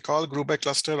once we call group by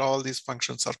cluster, all these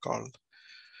functions are called.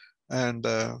 And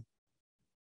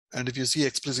if you see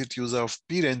explicit use of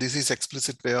prange, this is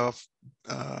explicit way of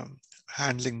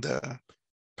handling the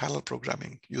parallel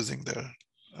programming using the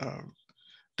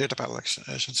data parallel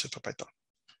relationship for Python.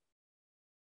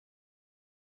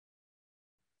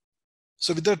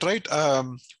 So with that, right,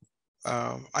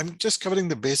 I'm just covering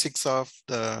the basics of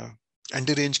the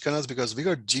ND-range kernels, because we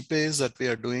got Gpairs that we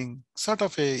are doing sort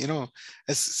of a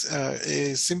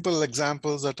simple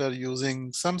examples that are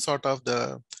using some sort of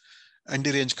the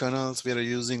ND-range kernels. We are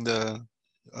using the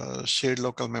shared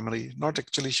local memory, not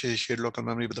actually shared local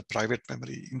memory, but the private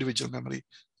memory, individual memory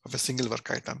of a single work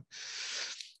item.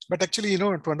 But actually,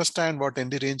 to understand what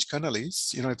ND-range kernel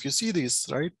is, if you see this,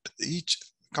 right, each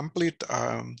complete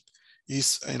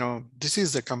is, this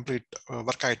is the complete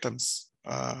work items,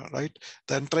 right?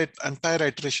 The entire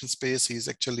iteration space is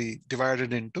actually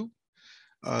divided into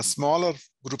smaller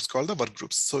groups called the work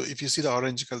groups. So if you see the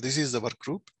orange color, this is the work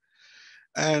group.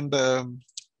 And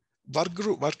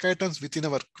work items within a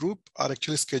work group are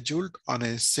actually scheduled on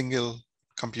a single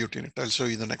compute unit. I'll show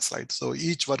you the next slide. So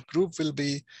each work group will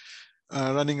be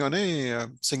running on a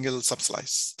single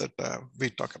subslice that we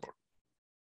talk about.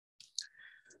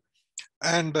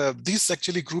 And this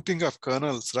actually grouping of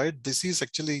kernels, right? This is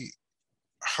actually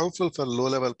helpful for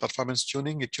low-level performance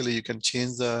tuning. Actually, you can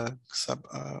change the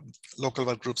local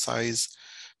workgroup size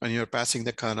when you're passing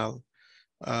the kernel.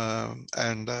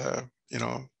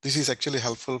 This is actually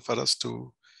helpful for us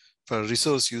for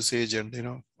resource usage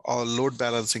and, or load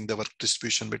balancing the work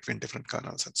distribution between different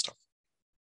kernels and stuff.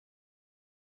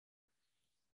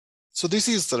 So this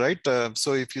is the right.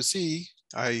 So if you see,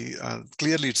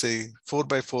 clearly it's a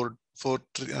 4x4,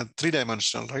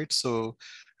 three-dimensional, right? So,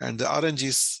 and the orange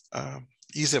is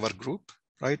a work group,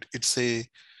 right? It's a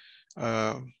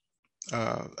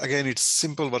again, it's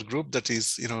simple work group that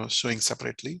is showing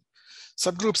separately.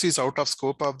 Subgroups is out of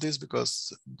scope of this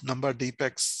because number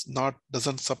DPEX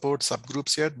doesn't support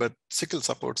subgroups yet, but Scikit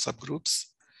supports subgroups.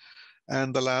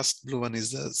 And the last blue one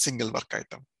is the single work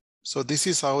item. So this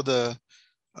is how the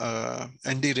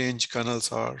ND range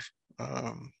kernels are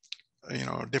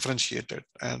differentiated,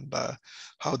 and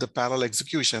how the parallel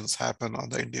executions happen on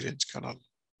the ND range kernel.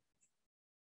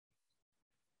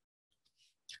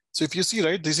 So if you see,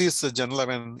 right, this is the Gen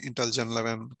 11, Intel Gen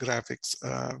 11 graphics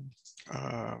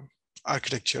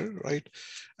architecture, right?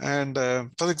 And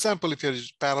for example, if you're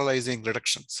parallelizing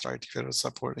reductions, right? If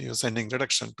you're sending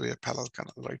reduction to a parallel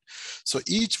kernel, right? So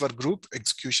each work group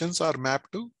executions are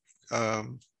mapped to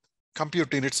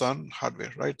compute units on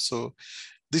hardware, right? So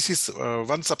this is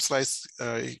one subslice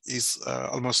is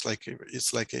almost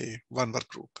like a one work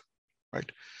group,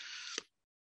 right?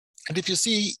 And if you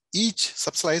see, each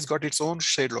subslice got its own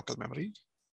shared local memory,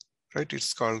 right?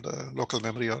 It's called local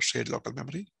memory or shared local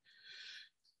memory.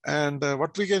 And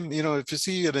what we can, if you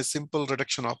see in a simple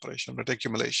reduction operation, that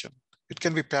accumulation, it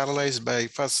can be parallelized by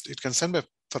first, it can send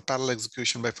for parallel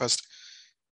execution by first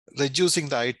reducing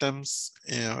the items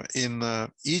in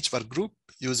each work group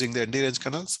using the ND range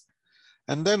kernels.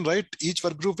 And then, right, each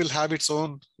work group will have its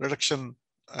own reduction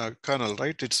kernel,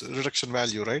 right? Its reduction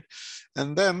value, right?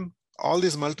 And then all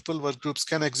these multiple work groups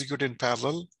can execute in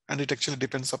parallel, and it actually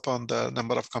depends upon the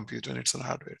number of compute units and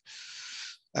hardware.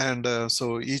 And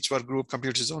so each work group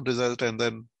computes its own result, and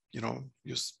then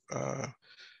use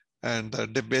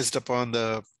based upon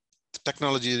the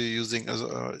technology you're using.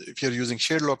 If you're using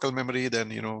shared local memory, then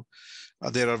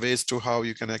there are ways to how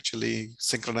you can actually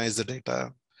synchronize the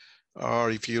data.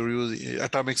 Or if you use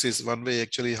atomics is one way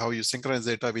actually how you synchronize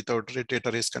data without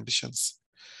data race conditions,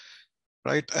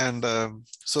 right? And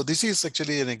so this is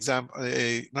actually an example,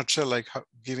 a nutshell, like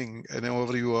giving an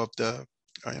overview of the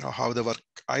how the work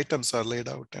items are laid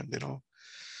out, and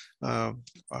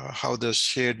how the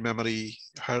shared memory,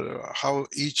 how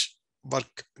each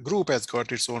work group has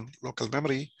got its own local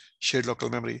memory, shared local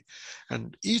memory,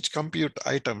 and each compute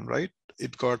item, right,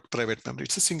 it got private memory.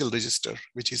 It's a single register,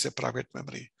 which is a private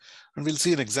memory. And we'll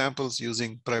see in examples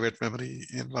using private memory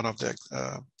in one of the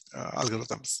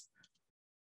algorithms.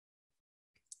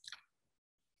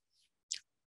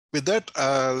 With that,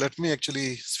 let me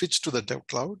actually switch to the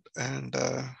DevCloud, and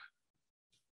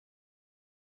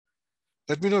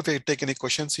let me know if I take any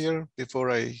questions here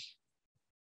before I.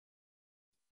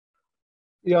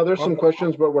 Yeah, there's some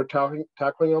questions, but we're tackling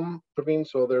them, Praveen.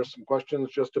 So there's some questions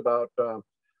just about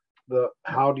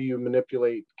how do you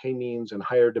manipulate K-means and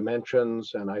higher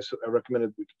dimensions? And I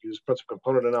recommended we could use principal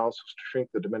component analysis to shrink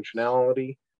the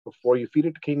dimensionality before you feed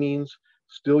it to K-means,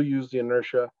 still use the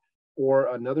inertia.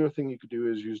 Or another thing you could do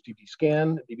is use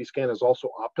dbScan. dbScan is also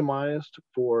optimized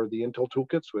for the Intel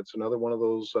toolkit. So it's another one of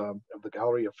those of the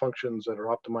gallery of functions that are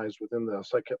optimized within the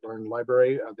Scikit-learn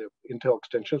library, the Intel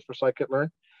extensions for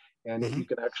Scikit-learn. And you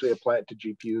can actually apply it to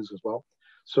GPUs as well.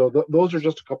 So those are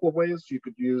just a couple of ways. You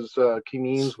could use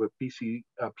K-means with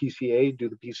PCA, do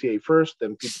the PCA first,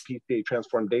 then feed the PCA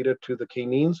transform data to the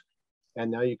K-means.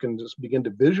 And now you can just begin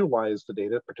to visualize the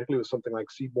data, particularly with something like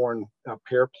seaborne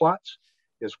pair plots.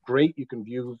 It's great. You can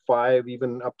view 5,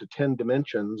 even up to 10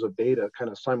 dimensions of data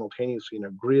kind of simultaneously in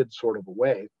a grid sort of a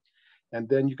way. And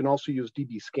then you can also use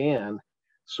dbScan.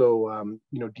 So,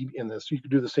 in this, you could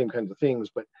do the same kinds of things,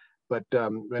 but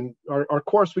in our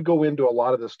course, we go into a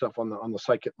lot of this stuff on the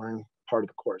Scikit-learn part of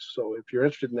the course. So if you're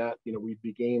interested in that, we'd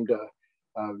be game to,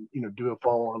 do a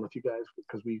follow on with you guys,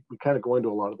 because we kind of go into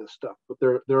a lot of this stuff. But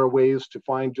there are ways to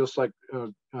find, just like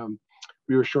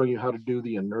we were showing you how to do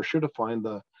the inertia to find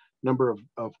the number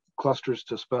of clusters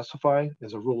to specify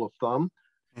as a rule of thumb.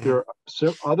 There are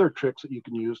some other tricks that you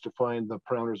can use to find the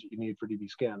parameters that you need for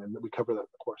dbScan, and we cover that in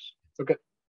the course. Okay,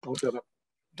 I'll look that up.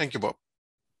 Thank you, Bob.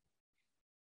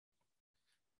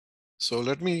 So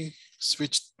let me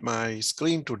switch my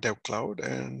screen to DevCloud,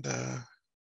 and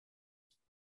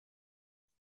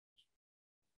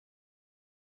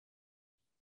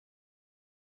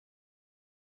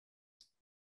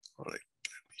all right,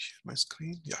 let me share my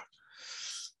screen. Yeah.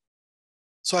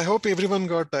 So I hope everyone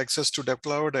got access to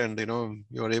DevCloud and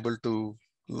you are able to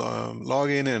log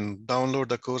in and download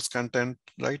the course content,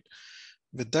 right?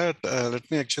 With that,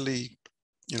 let me actually,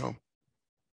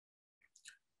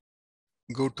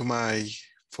 go to my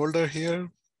folder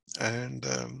here and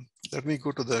let me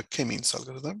go to the K-Means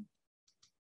algorithm.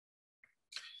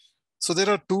 So there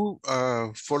are two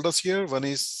folders here. One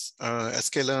is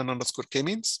Scikit-learn _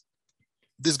 K-Means.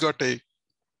 This got a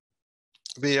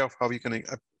way of how you can,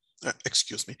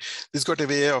 excuse me, this got a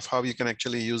way of how you can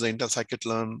actually use the Intel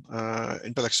Scikit-learn,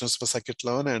 Intel Actions for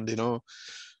Scikit-learn, and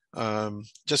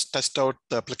just test out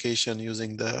the application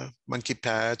using the monkey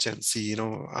patch and see,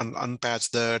 unpatch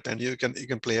that, and you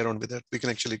can play around with it. We can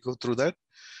actually go through that.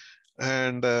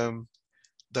 And the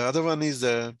other one is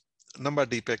the number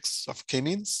dpx of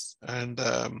K-means, and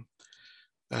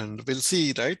we'll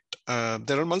see, right?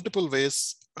 There are multiple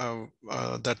ways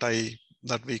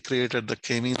that we created the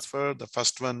K-means for. The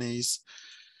first one is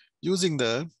using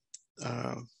the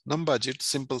numbudget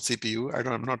simple CPU.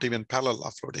 I'm not even parallel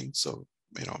offloading, so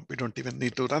we don't even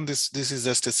need to run this. This is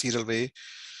just a serial way,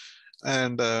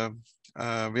 and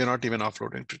we are not even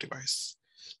offloading to device.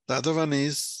 The other one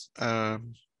is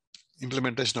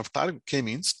implementation of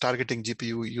K-means, targeting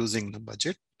GPU using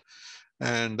numbudget,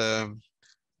 and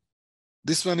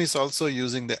this one is also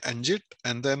using the ngit,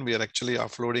 and then we are actually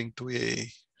offloading to a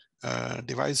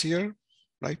device here,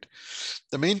 right?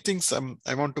 The main things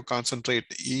I want to concentrate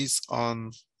is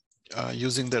on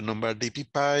using the number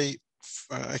dpy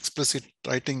explicit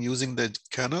writing using the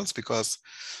kernels, because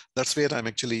that's where I'm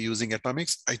actually using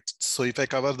atomics. So if I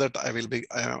cover that, I will be,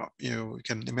 you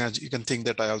can imagine, you can think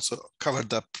that I also covered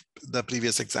the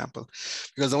previous example,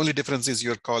 because the only difference is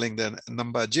you're calling the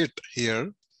numbudget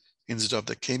here instead of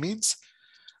the K-means.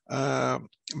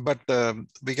 But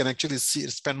we can actually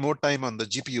spend more time on the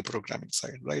GPU programming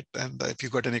side, right? And if you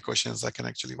got any questions, I can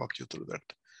actually walk you through that.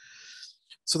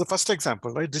 So the first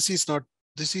example, right? This is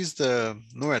the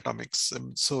no atomics.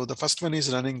 So the first one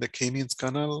is running the K-means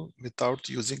kernel without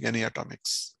using any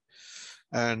atomics.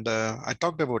 And I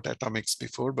talked about atomics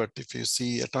before, but if you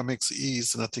see, atomics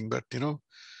is nothing but,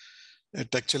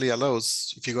 it actually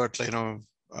allows, if you got,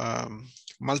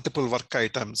 multiple work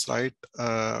items, right?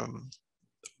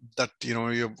 That,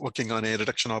 you're working on a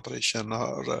reduction operation,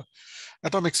 or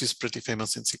atomics is pretty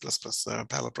famous in C++,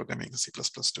 parallel programming in C++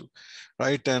 too,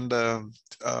 right? And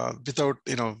without,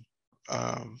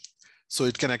 so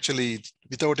it can actually,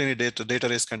 without any data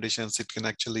race conditions, it can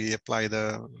actually apply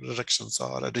the reductions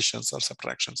or additions or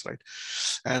subtractions, right?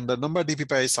 And the number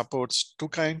dpy supports two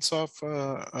kinds of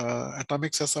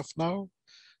atomics as of now,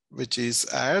 which is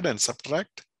add and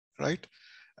subtract, right?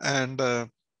 And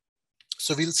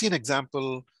so we'll see an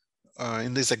example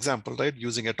in this example, right,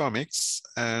 using atomics,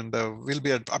 and we'll be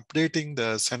updating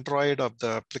the centroid of the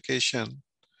application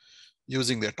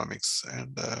using the atomics.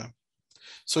 And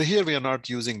so here we are not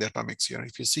using the atomics here.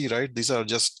 If you see, right, these are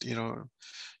just,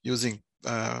 using,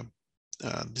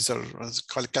 these are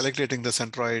calculating the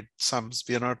centroid sums.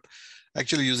 We are not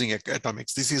actually using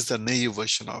atomics. This is the naive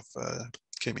version of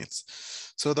K-means.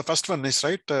 So the first one is,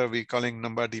 right, we're calling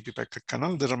number dpy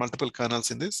kernel. There are multiple kernels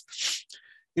in this.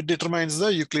 It determines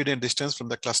the Euclidean distance from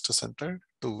the cluster center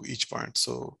to each point.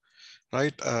 So,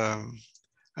 right,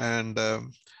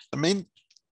 the main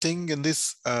thing in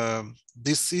this,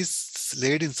 this is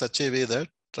laid in such a way that,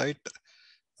 right,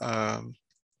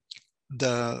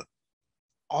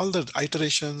 all the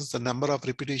iterations, the number of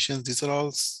repetitions, these are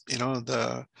all,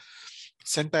 the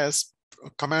sent as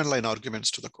command line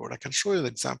arguments to the code. I can show you the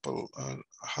example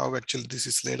how actually this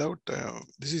is laid out.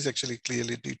 This is actually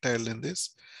clearly detailed in this.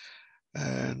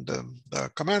 And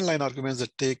the command line arguments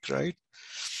that take, right?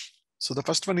 So the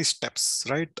first one is steps,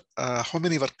 right? How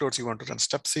many workloads you want to run?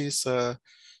 Steps is,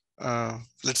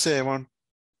 let's say I want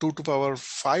 2 to the power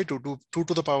 5 to 2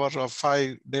 to the power of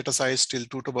 5 data size till 2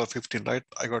 to the power 15, right?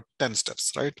 I got 10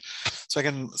 steps, right? So I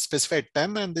can specify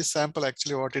 10, and this sample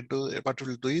actually what it will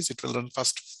do is it will run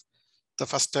the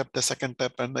first step, the second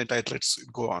step, and it iterates, it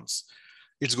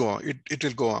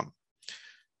will go on.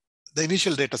 The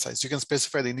initial data size, you can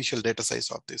specify the initial data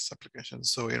size of this application.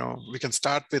 So, we can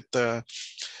start with,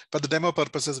 for the demo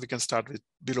purposes, we can start with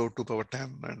below 2 power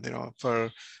 10. And, for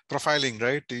profiling,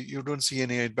 right, you don't see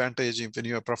any advantage when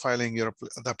you are profiling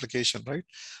the application, right?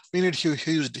 We need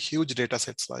huge data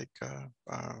sets, like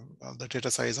the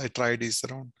data size I tried is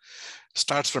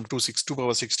starts from 2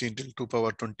 power 16 till 2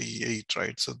 power 28,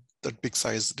 right? So that big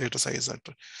size data size.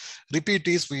 Repeat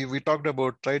is, we talked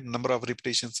about, right, number of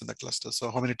repetitions in the cluster.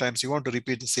 So how many times you want to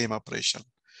repeat the same operation.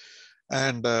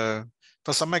 And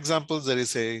for some examples, there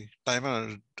is a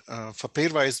timer. For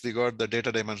pairwise, we got the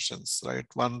data dimensions, right?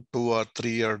 1, 2, or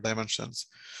 3 are dimensions.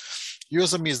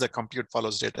 USM is the compute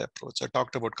follows data approach. I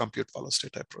talked about compute follows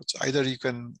data approach. Either you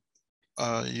can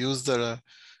use the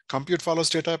compute follows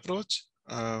data approach,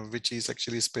 which is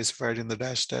actually specified in the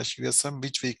 -- USM,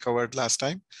 which we covered last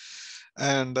time.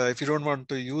 And if you don't want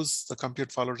to use the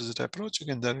compute follows data approach, you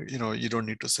can then, you don't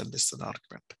need to send this an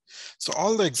argument. So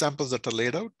all the examples that are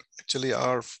laid out actually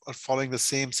are following the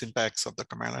same syntax of the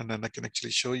command line, and I can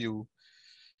actually show you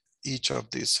each of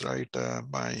these, right?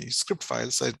 My script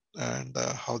files and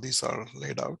how these are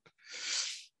laid out.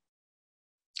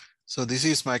 So this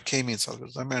is my K-means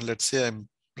algorithm, and let's say I'm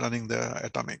running the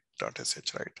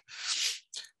atomic.sh, right?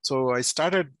 So I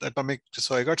started atomic,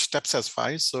 so I got steps as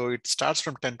 5. So it starts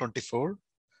from 1024,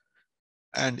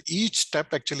 and each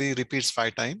step actually repeats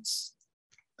 5 times,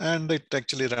 and it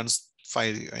actually runs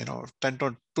 5, 10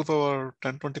 to 2 power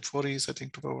 1024 is, I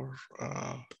think, 2 power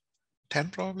 10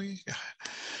 probably. Yeah.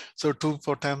 So 2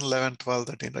 for 10, 11, 12,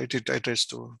 13, right? It iterates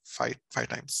to 5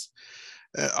 times.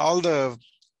 All the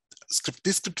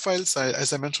these script files,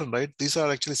 as I mentioned, right, these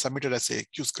are actually submitted as a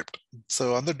Q script.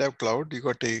 So on the DevCloud,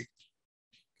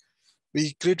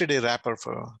 we created a wrapper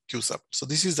for QSub. So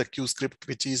this is the Q script,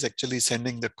 which is actually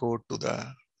sending the code to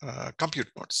the compute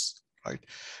nodes, right?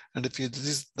 And if you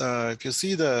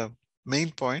see the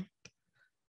main point,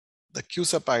 the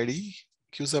QSub ID,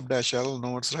 QSub-L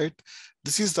nodes, right?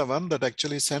 This is the one that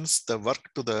actually sends the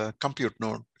work to the compute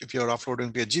node. If you're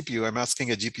offloading to a GPU, I'm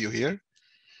asking a GPU here,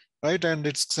 right? And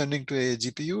it's sending to a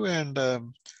GPU, and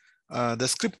the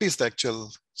script is the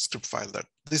actual script file that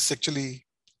this actually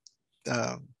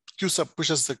QSub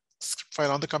pushes the script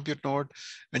file on the compute node,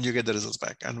 and you get the results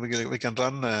back. And we can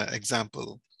run an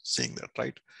example seeing that,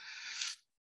 right?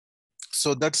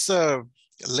 So that's a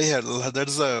layer.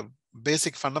 That's a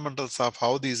basic fundamentals of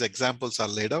how these examples are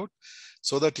laid out,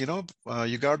 so that you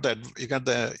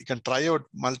can try out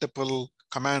multiple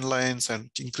command lines and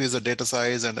increase the data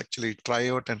size and actually try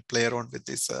out and play around with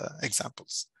these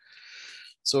examples.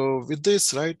 So with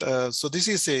this, right, so this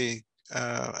is a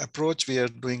approach we are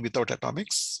doing without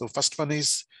atomics. So first one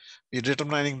is we're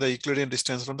determining the Euclidean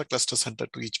distance from the cluster center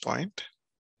to each point.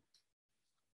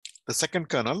 The second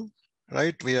kernel,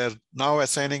 right, we are now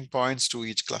assigning points to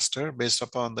each cluster based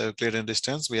upon the Euclidean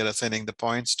distance. We are assigning the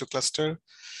points to cluster.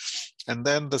 And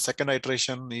then the second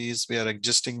iteration is we are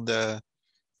adjusting the,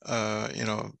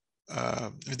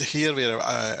 here we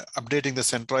are updating the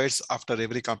centroids after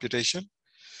every computation.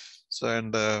 So,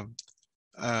 and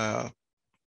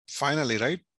finally,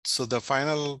 right, so the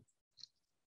final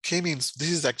K-means, this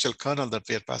is the actual kernel that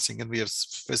we are passing, and we've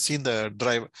seen the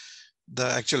driver, the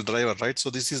actual driver, right? So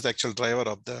this is the actual driver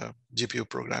of the GPU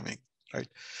programming, right?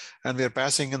 And we are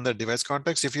passing in the device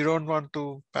context. If you don't want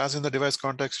to pass in the device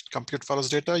context, compute follows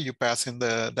data, you pass in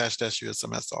the --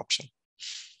 USM as the option.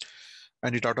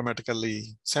 And it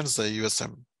automatically sends the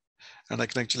USM. And I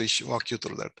can actually walk you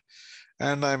through that.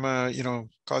 And I'm,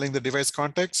 calling the device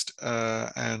context,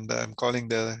 and I'm calling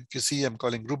if you see, I'm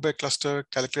calling group by cluster,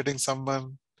 calculating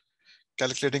sum1,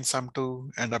 calculating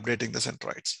sum2, and updating the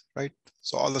centroids, right?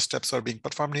 So all the steps are being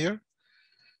performed here.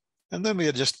 And then we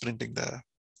are just printing the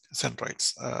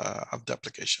centroids of the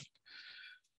application.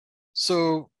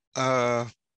 So I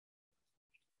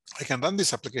can run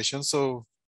this application. So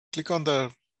click on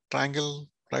the triangle,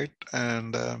 right?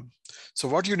 And so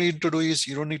what you need to do is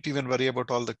you don't need to even worry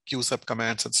about all the QSub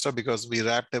commands and stuff, because we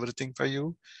wrapped everything for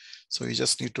you. So you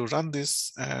just need to run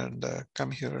this and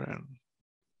come here and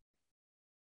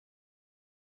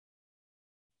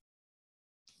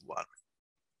one.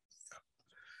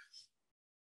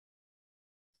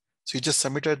 So you just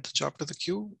submitted the job to the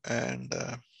queue, and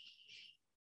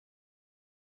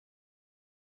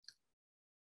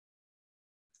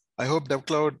I hope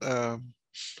DevCloud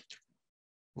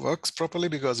works properly,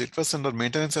 because it was under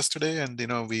maintenance yesterday, and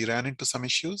we ran into some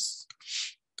issues.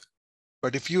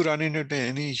 But if you run into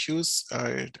any issues,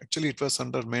 it was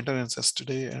under maintenance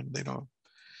yesterday, and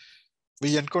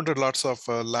we encountered lots of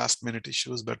last-minute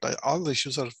issues, but all the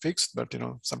issues are fixed. But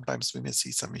sometimes we may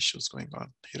see some issues going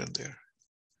on here and there.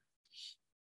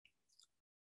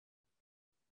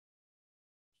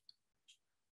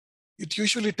 It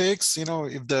usually takes,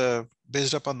 if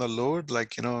based upon the load,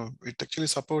 like, it actually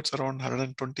supports around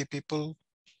 120 people,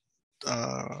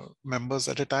 members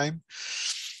at a time.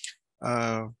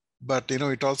 But,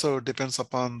 it also depends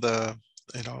upon the,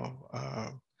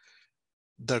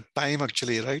 the time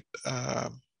actually, right?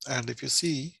 And if you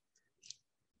see,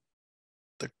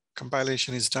 the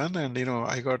compilation is done, and,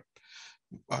 I got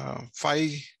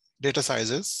 5 data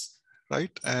sizes,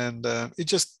 right? And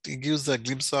it gives a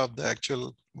glimpse of the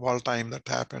actual wall time that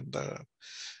happened.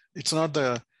 It's not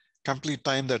the complete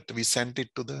time that we sent it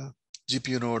to the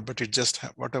GPU node, but it just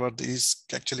whatever these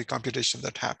actually computation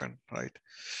that happened, right?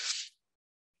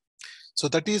 So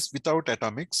that is without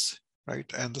atomics, right?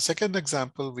 And the second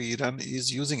example we run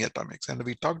is using atomics, and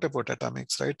we talked about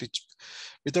atomics, right? Which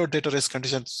without data race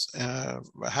conditions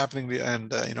happening,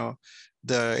 and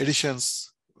the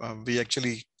additions, we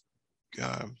actually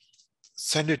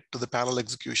send it to the parallel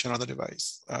execution on the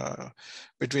device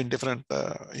between different,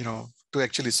 to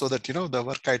actually so that the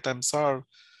work items are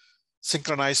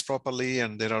synchronized properly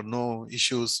and there are no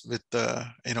issues with the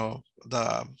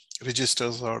the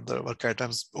registers or the work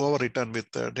items overwritten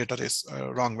with the data race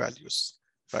wrong values,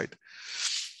 right?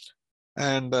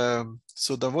 And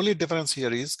so the only difference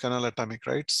here is kernel atomic,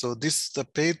 right? So this the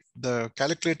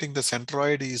calculating the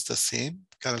centroid is the same.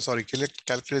 Sorry,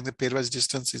 calculating the pairwise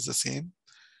distance is the same.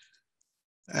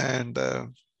 And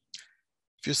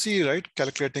if you see, right,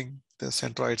 calculating the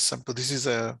centroid sum to this is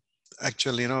a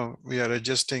actually, we are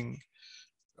adjusting.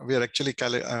 We are actually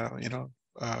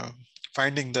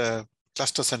finding the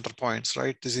cluster center points,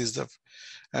 right? This is the,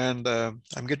 and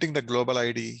I'm getting the global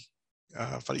ID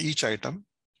for each item,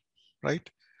 right?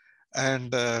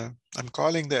 And I'm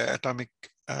calling the atomic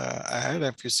add.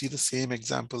 If you see the same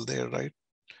example there, right?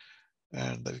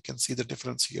 And you can see the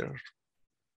difference here.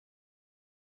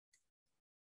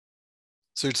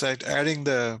 So it's like adding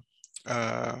the,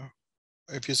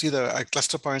 if you see the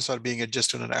cluster points are being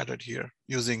adjusted and added here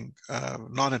using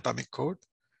non-atomic code.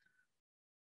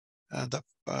 The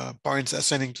points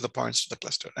assigning to the points to the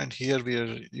cluster. And here we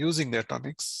are using the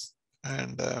atomics,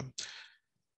 and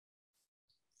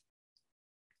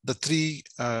the three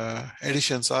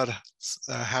additions are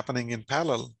happening in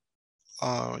parallel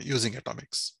using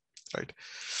atomics, right?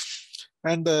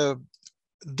 And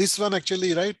this one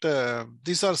actually, right,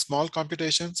 these are small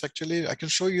computations. Actually, I can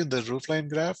show you in the roofline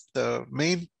graph. The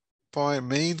main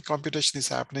computation is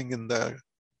happening in the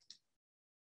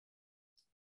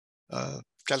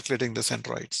calculating the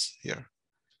centroids here.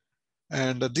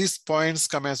 And these points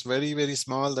come as very, very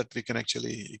small that we can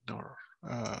actually ignore.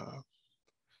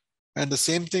 And the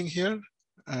same thing here,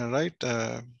 right?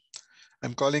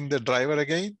 I'm calling the driver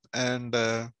again. And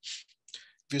if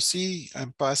you see,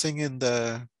 I'm passing in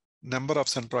the number of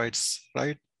centroids,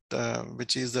 right?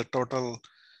 Which is the total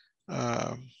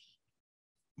work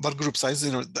group size.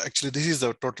 Actually, this is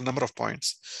the total number of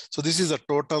points. So this is the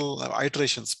total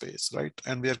iteration space, right?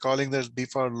 And we are calling the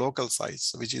default local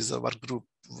size, which is a work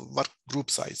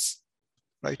group size,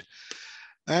 right?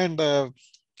 And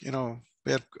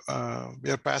we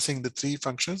are passing the three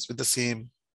functions with the same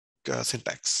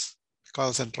syntax,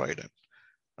 call centroid,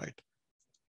 right?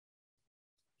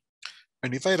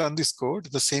 And if I run this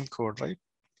code, the same code, right?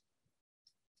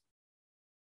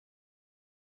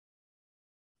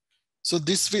 So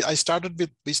this we started with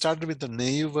the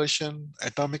naive version,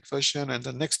 atomic version, and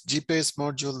the next Gpairs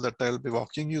module that I'll be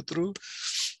walking you through.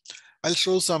 I'll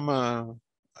show some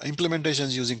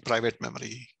implementations using private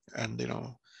memory, and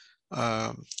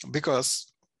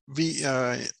because we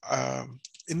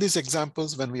in these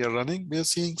examples when we are running, we are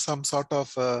seeing some sort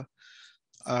of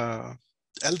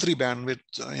L3 bandwidth,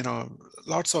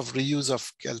 lots of reuse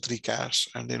of L3 cache,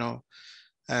 and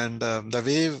the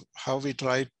way how we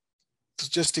try to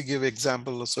just to give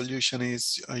example, a solution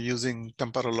is using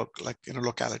temporal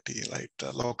locality, like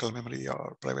local memory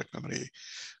or private memory,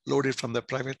 load it from the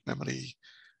private memory,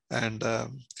 and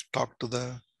talk to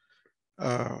the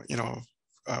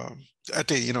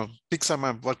pick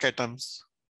some work items,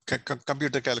 do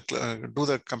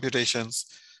the computations,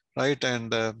 right,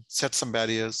 and set some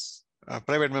barriers.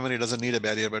 Private memory doesn't need a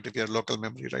barrier, but if you have local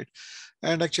memory, right,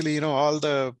 and actually, all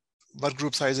the work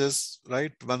group sizes,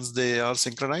 right, once they are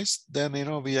synchronized, then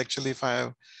we actually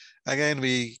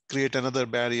we create another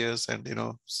barriers, and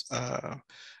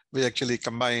we actually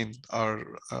combine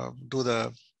or do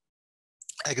the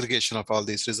aggregation of all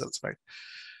these results, right?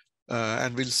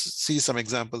 And we'll see some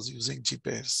examples using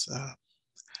Gpairs.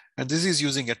 And this is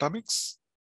using atomics,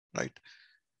 right?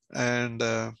 And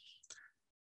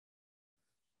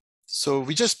so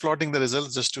we're just plotting the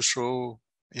results just to show,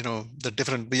 the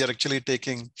different, we are actually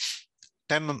taking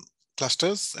 10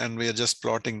 clusters and we are just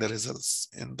plotting the results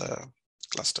in the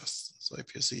clusters. So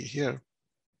if you see here,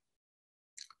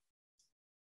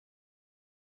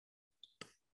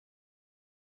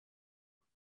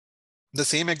 the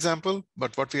same example,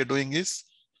 but what we are doing is,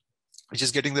 which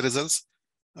is getting the results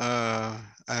of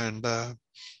 10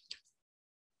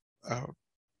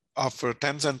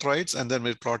 centroids, and then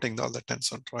we're plotting all the 10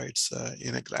 centroids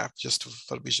in a graph just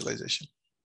for visualization.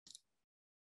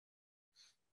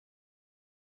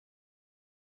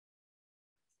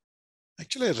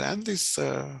 Actually, I ran this.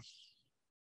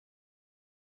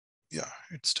 Yeah,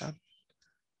 it's done.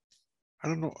 I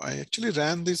don't know. I actually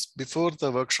ran this before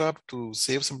the workshop to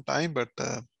save some time, but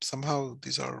somehow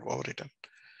these are overwritten.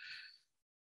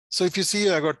 So if you see,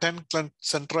 I got 10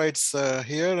 centroids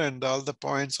here, and all the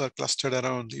points are clustered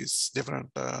around these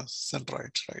different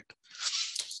centroids, right?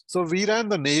 So we ran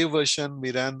the naive version,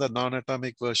 we ran the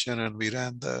non-atomic version, and we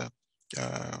ran the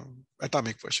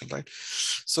atomic version, right?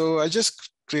 So I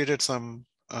just created some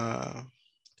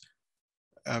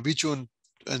VTune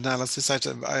analysis.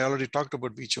 I already talked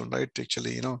about VTune, right?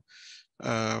 Actually,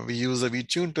 we use the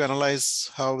VTune to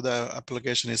analyze how the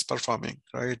application is performing,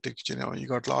 right? You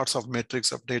got lots of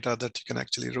metrics of data that you can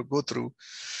actually go through.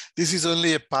 This is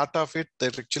only a part of it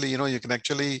that actually, you can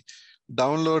actually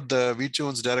download the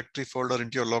VTune's directory folder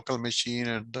into your local machine,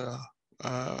 and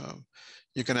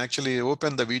you can actually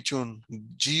open the VTune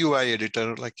GUI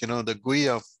editor, like, the GUI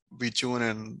of VTune,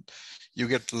 and you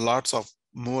get lots of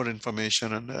more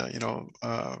information and,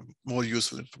 more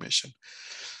useful information.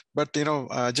 But,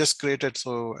 I just created,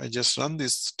 so I just run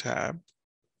this tab.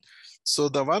 So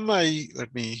the one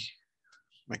let me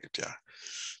make it, yeah.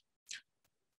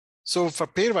 So for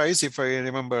pairwise, if I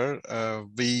remember,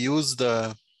 we use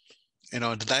the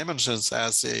dimensions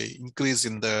as a increase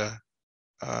in the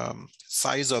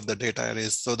size of the data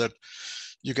arrays, so that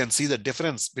you can see the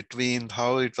difference between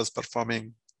how it was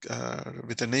performing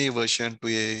with an A version to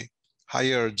a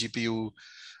higher GPU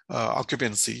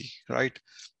occupancy, right?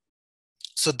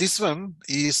 So this one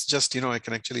is just, I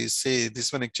can actually say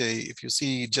this one actually, if you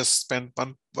see, just spent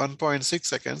 1.6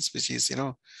 seconds, which is,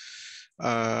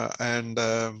 and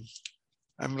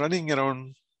I'm running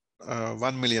around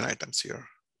 1 million items here,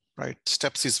 right?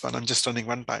 Steps is one, I'm just running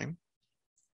one time,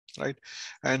 right?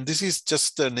 And this is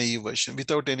just the naive version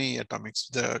without any atomics,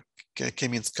 the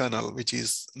K-Means kernel, which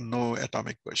is no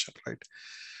atomic version, right?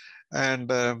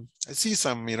 And I see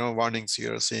some, warnings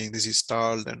here saying this is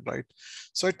stalled, and right.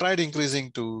 So I tried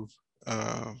increasing to,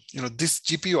 this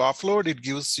GPU offload, it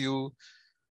gives you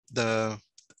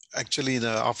actually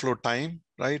the offload time,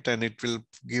 right? And it will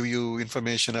give you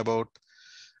information about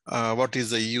what is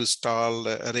the EU stall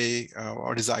array,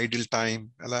 what is the idle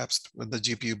time elapsed when the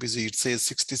GPU busy. It says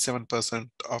 67%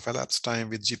 of elapsed time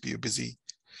with GPU busy,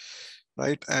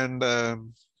 right? And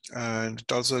it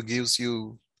also gives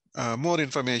you more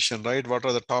information, right? What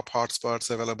are the top hotspots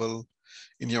available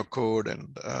in your code?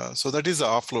 And so that is the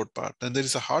offload part. And there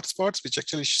is a hotspots, which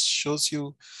actually shows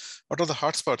you what are the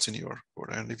hotspots in your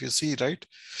code. And if you see, right,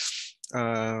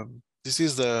 this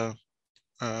is the,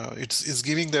 it's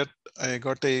giving that I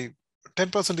got a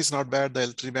 10% is not bad, the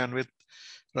L3 bandwidth,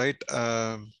 right?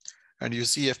 And you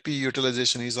see FP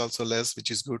utilization is also less,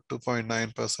 which is good.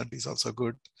 2.9% is also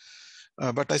good.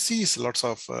 But I see lots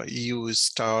of EU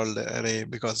stalled array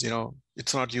because,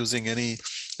 it's not using any,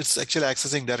 it's actually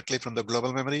accessing directly from the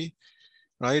global memory,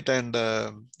 right? And,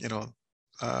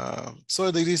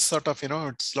 so there is sort of,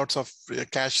 it's lots of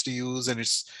cache to use, and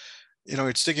it's,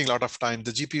 it's taking a lot of time.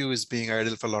 The GPU is being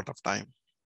idle for a lot of time.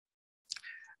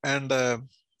 And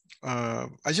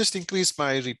I just increased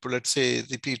my, let's say,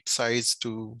 repeat size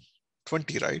to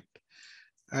 20, right?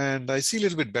 And I see a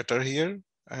little bit better here,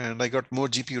 and I got more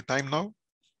GPU time now,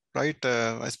 right?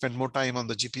 I spent more time on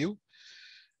the GPU,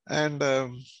 and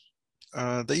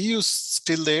the EU is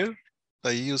still there.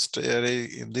 The EU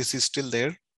array, this is still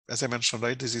there. As I mentioned,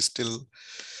 right? This is still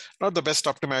not the best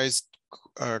optimized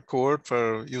code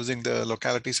for using the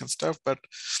localities and stuff, but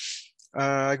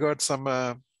I got some,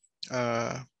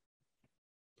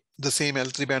 the same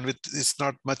L3 bandwidth is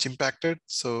not much impacted.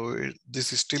 So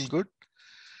this is still good.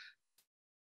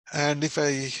 And if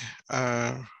I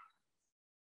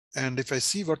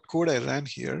see what code I ran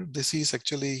here, this is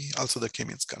actually also the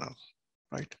K-Means kernel,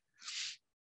 right?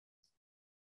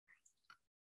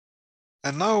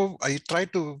 And now I try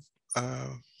to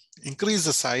increase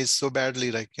the size so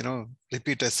badly, like,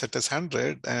 repeat as set as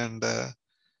 100. And, I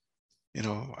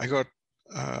got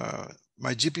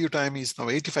my GPU time is now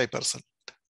 85%.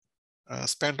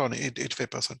 Spent on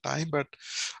 85% time, but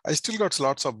I still got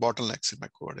lots of bottlenecks in my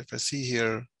code. If I see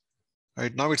here,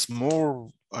 right now it's more,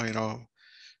 even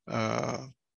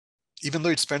though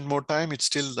it spent more time, it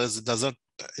still doesn't,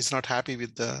 it's not happy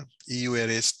with the EU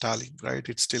array stalling, right?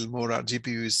 It's still more,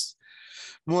 GPU is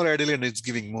more idle, and it's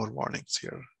giving more warnings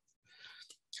here,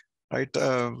 right?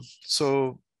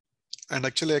 So, and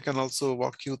actually I can also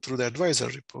walk you through the advisor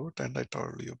report, and I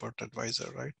told you about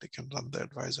advisor, right? I can run the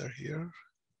advisor here.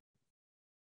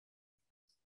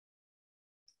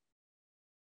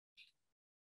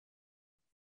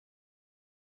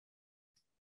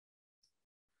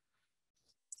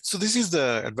 So this is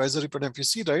the advisory report. If you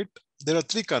see, right, there are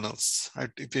 3 kernels. Right?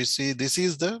 If you see, this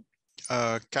is the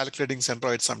calculating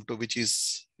centroid sum 2, which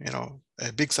is,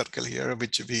 a big circle here,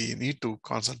 which we need to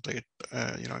concentrate,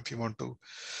 if you want to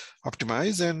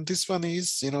optimize. And this one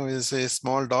is, is a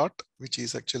small dot, which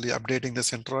is actually updating the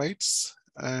centroids.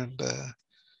 And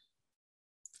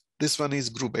this one is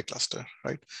group by cluster,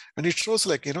 right? And it shows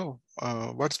like,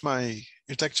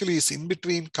 it actually is in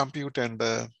between compute and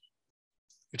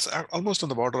it's almost on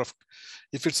the border of,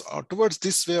 if it's towards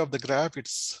this way of the graph,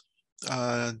 it's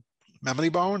memory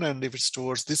bound. And if it's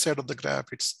towards this side of the graph,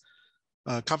 it's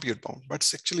compute bound, but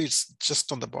it's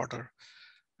just on the border.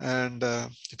 And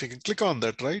if you can click on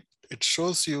that, right, it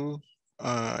shows you,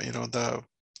 the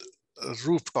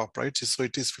rooftop, right? So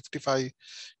it is 55.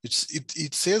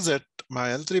 It says that my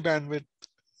L3 bandwidth,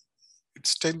 it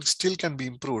still can be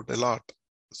improved a lot.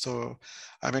 So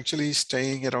I'm actually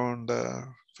staying around,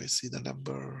 if I see the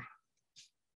number,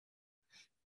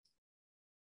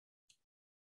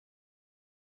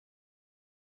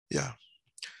 yeah.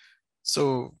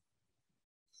 So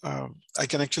I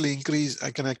can actually increase, I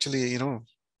can actually,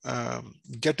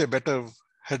 get a better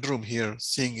headroom here,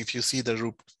 seeing if you see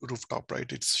the rooftop,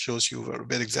 right? It shows you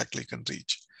where exactly you can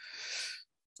reach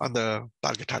on the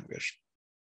target hardware.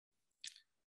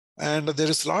 And there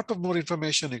is a lot of more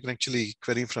information you can actually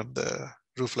query from the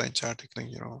roofline chart. You can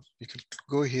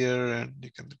go here and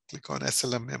you can click on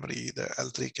SLM memory, the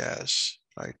L3 cache,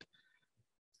 right?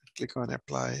 Click on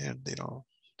apply, and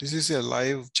this is a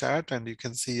live chat, and you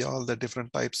can see all the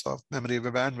different types of memory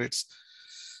bandwidths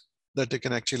that you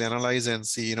can actually analyze and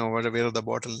see, where the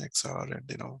bottlenecks are,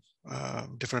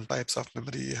 and different types of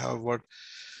memory,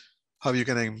 how you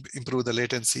can improve the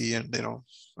latency. And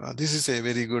this is a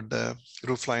very good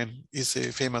roofline is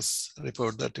a famous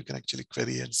report that you can actually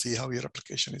query and see how your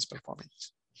application is performing.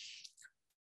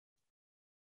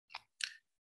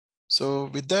 So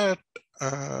with that,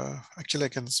 actually I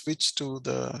can switch to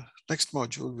the next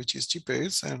module, which is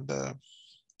Gpairs. And let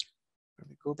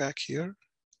me go back here.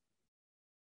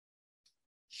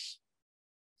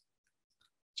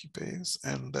 Gpairs,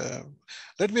 and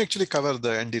let me actually cover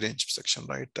the ND range section,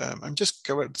 right? I'm just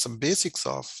covered some basics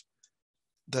of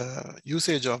the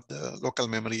usage of the local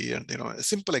memory and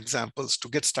simple examples to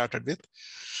get started with.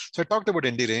 So I talked about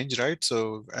ND range, right?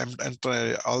 So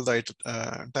all the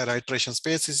entire iteration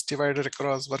space is divided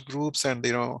across work groups, and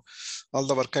all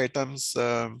the work items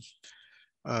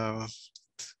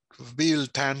will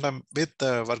tandem with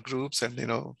the work groups, and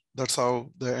that's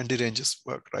how the ND ranges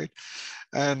work, right?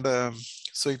 And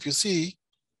so if you see,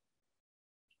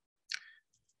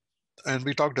 and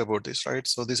we talked about this, right?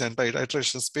 So this entire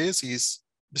iteration space is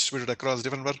distributed across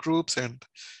different work groups, and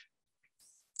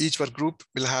each work group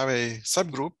will have a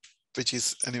subgroup, which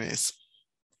is anyways,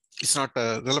 it's not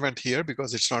relevant here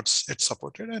because it's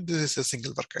supported, and this is a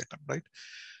single work item, right?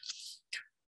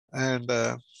 And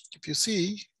if you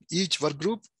see, each work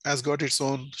group has got its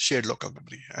own shared local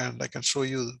memory, and I can show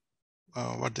you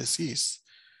what this is.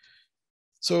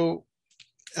 So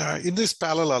in these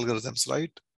parallel algorithms,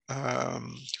 right?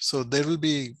 So there will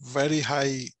be very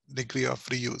high degree of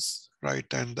reuse, right?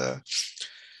 And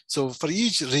so for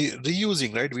each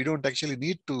reusing, right, we don't actually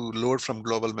need to load from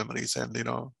global memories, and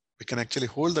we can actually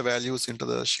hold the values into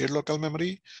the shared local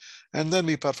memory, and then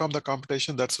we perform the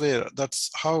computation. That's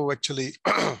how actually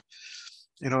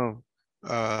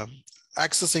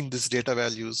accessing these data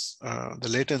values, the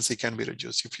latency can be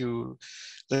reduced. If you,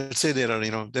 let's say there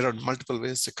are multiple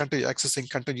ways to accessing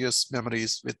continuous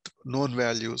memories with known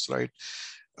values, right?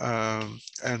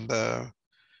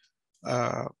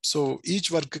 So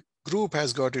each work group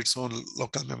has got its own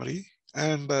local memory,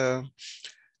 and the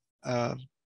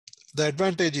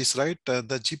advantage is, right, the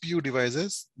GPU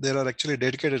devices, there are actually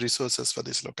dedicated resources for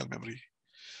this local memory,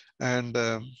 and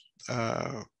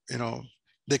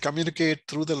they communicate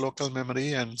through the local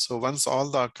memory. And so once all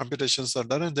the computations are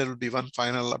done, and there will be one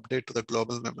final update to the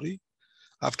global memory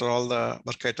after all the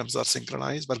work items are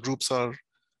synchronized, work groups are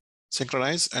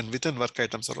synchronized, and within work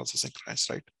items are also synchronized,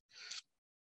 right?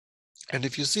 And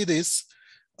if you see this,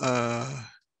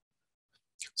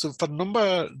 so for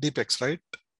number dpex, right,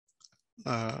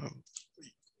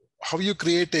 how you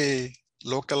create a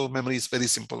local memory is very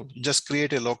simple. Just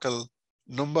create a local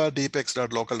number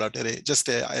dpex.local.array, just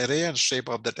an array and shape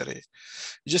of that array.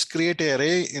 You just create an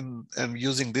array and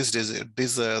using this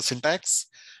syntax,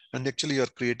 and actually you're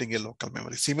creating a local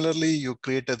memory. Similarly, you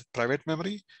create a private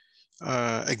memory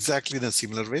exactly the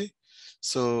similar way.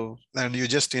 So, and you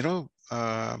just handle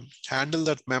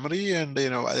that memory and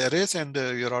arrays, and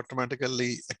you're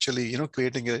automatically actually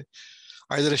creating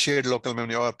either a shared local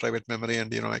memory or private memory,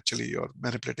 and actually you're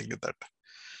manipulating with that.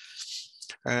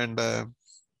 And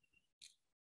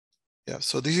yeah,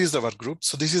 so this is the work group.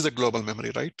 So this is the global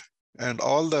memory, right? And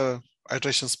all the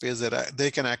iteration space that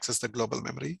they can access the global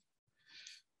memory.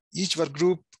 Each work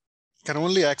group can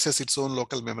only access its own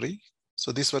local memory.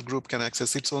 So this work group can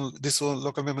access its own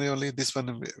local memory only. This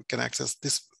one can access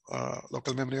this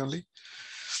local memory only.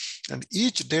 And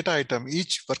each data item,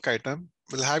 each work item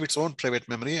will have its own private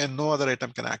memory, and no other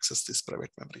item can access this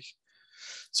private memory.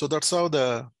 So that's how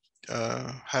the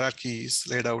hierarchy is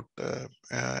laid out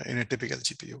in a typical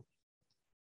GPU.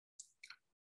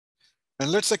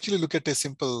 And let's actually look at a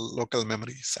simple local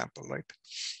memory sample, right?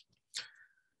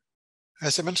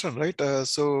 As I mentioned, right?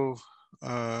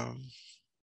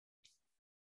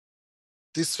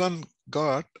 This one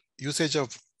got usage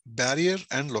of barrier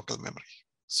and local memory.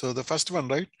 So the first one,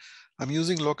 right? I'm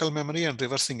using local memory and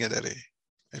reversing an array.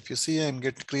 If you see, I'm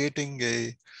creating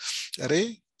a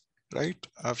array, right,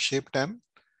 of shape 10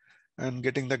 and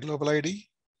getting the global ID,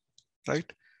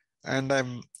 right? And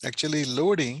I'm actually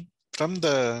loading from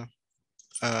the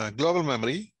global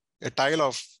memory a tile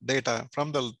of data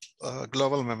from the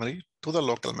global memory to the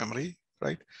local memory,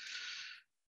 right?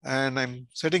 And I'm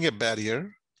setting a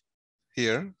barrier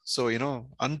here. So,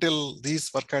 until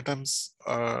these work items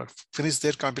finish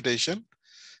their computation,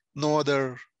 no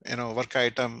other, work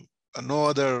item, no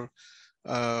other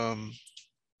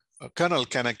kernel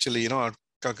can actually,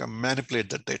 manipulate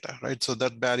the data, right? So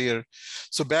that barrier,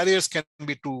 so barriers can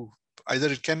be two.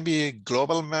 Either it can be a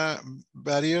global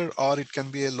barrier or it can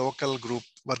be a local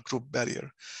work group barrier.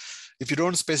 If you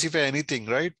don't specify anything,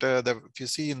 right? If you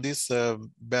see in this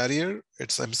barrier,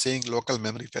 I'm saying local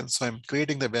memory fence. So I'm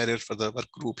creating the barrier for the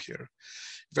work group here.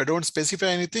 If I don't specify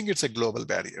anything, it's a global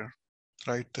barrier,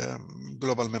 right?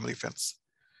 Global memory fence.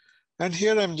 And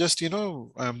here I'm just,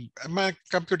 I'm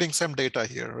computing some data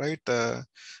here, right?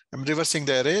 I'm reversing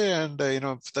the array and,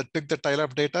 that took the tile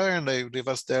of data and I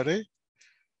reverse the array.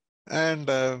 And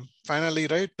finally,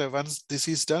 right, once this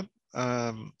is done,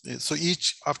 so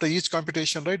after each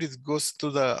computation, right, it goes to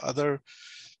the other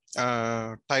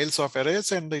tiles of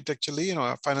arrays and it actually,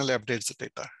 finally updates the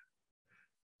data.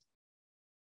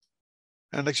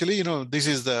 And actually, this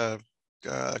is the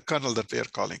kernel that we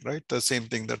are calling, right? The same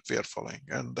thing that we are following.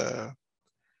 And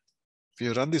if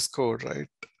you run this code, right,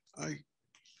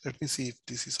 let me see if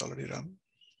this is already run.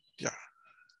 Yeah.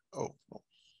 Oh, no.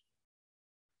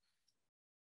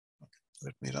 Okay.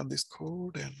 Let me run this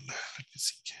code and let me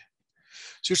see.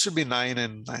 So it should be 9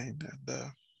 and 9.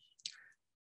 And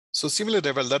so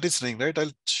similarly, well, that is running, right?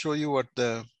 I'll show you what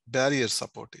the barrier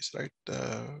support is, right?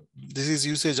 This is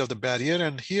usage of the barrier.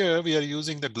 And here we are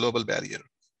using the global barrier.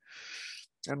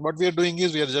 And what we are doing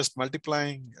is we are just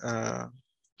multiplying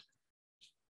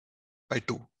by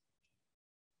 2.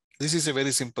 This is a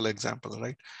very simple example,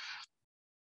 right?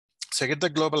 So I get the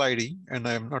global ID and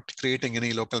I'm not creating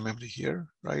any local memory here,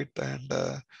 right? And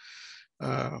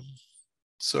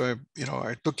so,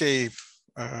 I took I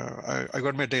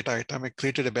got my data item, I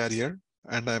created a barrier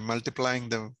and I'm multiplying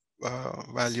the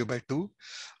value by 2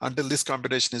 until this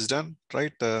computation is done,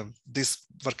 right? This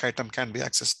work item can be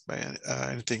accessed by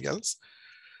anything else.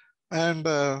 And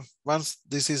once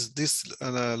this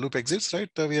loop exits, right,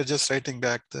 we are just writing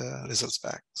back the results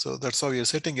back. So that's how we are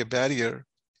setting a barrier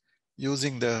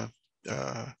using the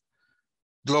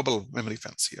global memory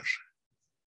fence here.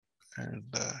 And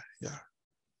yeah.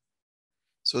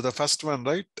 So the first one,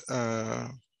 right,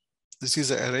 this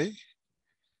is an array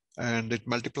and it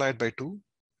multiplied by 2.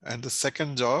 And the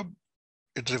second job,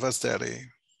 it reversed the array,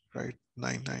 right,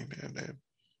 9, 9. And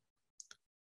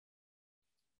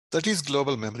that is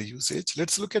global memory usage.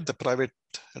 Let's look at the private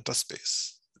address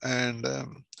space. And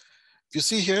you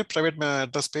see here, private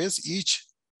address space, each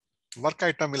work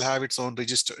item will have its own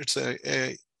register. It's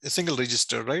a single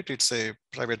register, right? It's a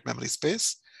private memory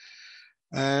space.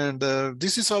 And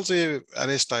this is also an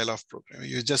array style of program.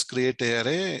 You just create an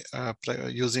array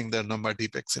using the number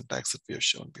dpeg syntax that we have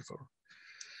shown before.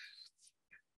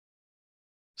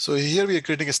 So here we are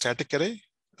creating a static array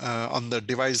on the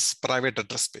device private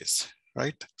address space,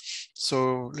 right?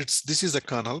 So this is the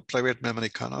kernel, private memory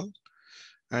kernel.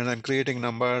 And I'm creating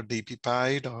number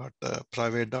dppi dot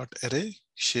private dot array.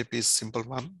 Shape is simple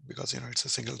one because it's a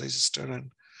single register,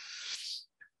 and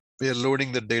we are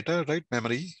loading the data, right?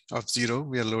 Memory of 0.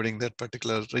 We are loading that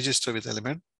particular register with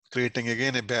element, creating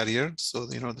again a barrier. So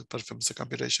that performs the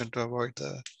computation to avoid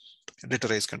the data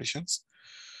race conditions.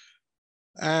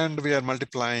 And we are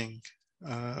multiplying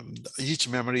each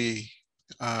memory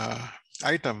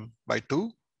item by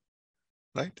 2,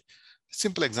 right?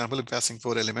 Simple example, passing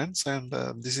 4 elements, and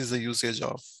this is the usage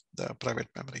of the private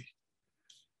memory.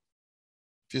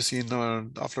 If you see in our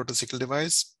offload to SQL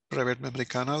device, private memory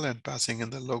kernel and passing in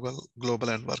the global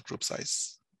and work group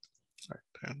size, right?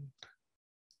 And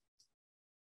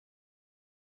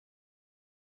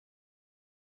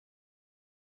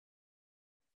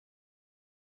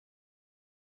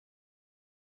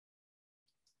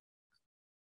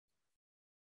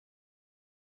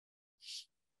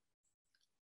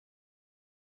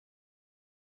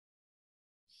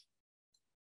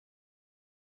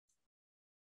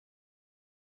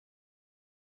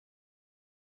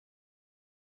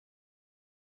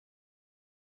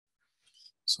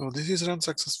So this is run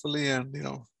successfully, and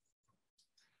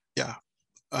yeah.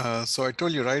 So I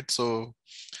told you, right? So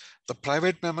the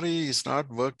private memory is not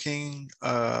working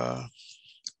on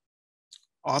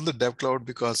the DevCloud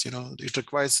because it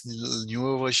requires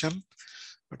newer version.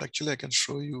 But actually, I can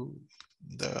show you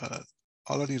the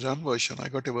already run version. I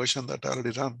got a version that I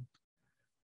already run,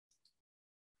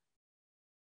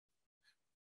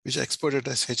 which I exported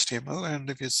as HTML. And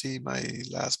if you see my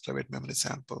last private memory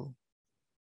sample,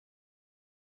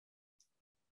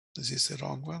 this is the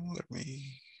wrong one. Let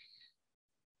me.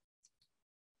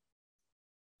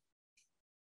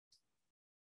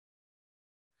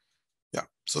 Yeah,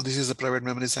 so this is a private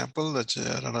memory sample that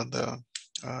run on the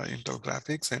Intel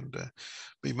graphics, and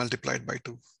we multiplied by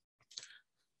 2.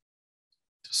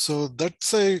 So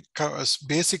that's a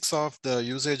basics of the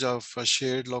usage of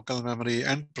shared local memory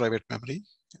and private memory.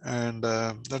 And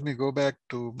let me go back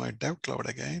to my DevCloud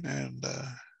again and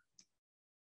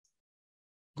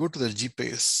go to the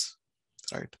Gpairs,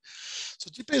 right? So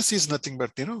Gpairs is nothing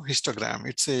but histogram.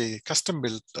 It's a custom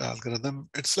built algorithm.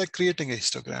 It's like creating a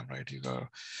histogram, right? You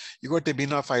got a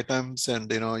bin of items,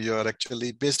 and you are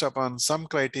actually based upon some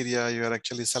criteria. You are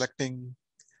actually selecting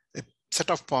a set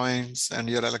of points, and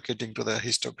you're allocating to the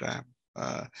histogram.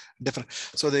 Different.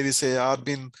 So there is a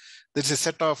Arbin. There's a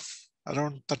set of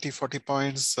around 30-40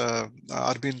 points,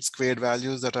 Arbin squared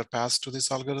values that are passed to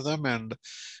this algorithm, and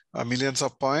millions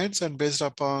of points, and based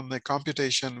upon the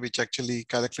computation, which actually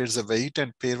calculates the weight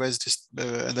and pairwise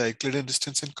the Euclidean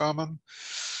distance in common.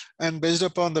 And based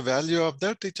upon the value of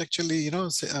that, it actually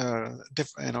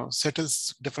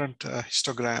settles different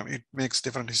histogram. It makes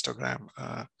different histogram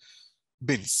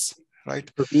bins,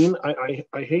 right? Praveen,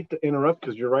 I hate to interrupt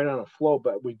because you're right on a flow,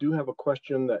 but we do have a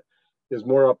question that is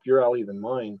more up your alley than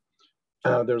mine.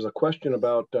 There's a question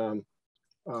about,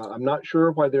 I'm not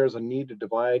sure why there's a need to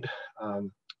divide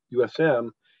USM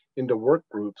into work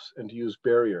groups and to use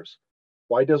barriers.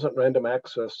 Why doesn't random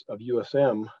access of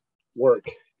USM work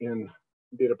in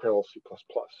data parallel C++?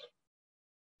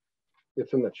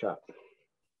 It's in the chat.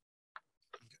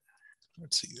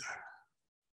 Let's see.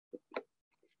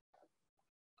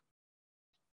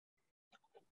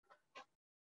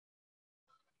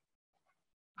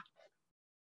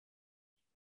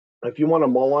 If you want to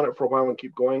mull on it for a while and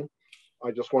keep going, I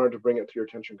just wanted to bring it to your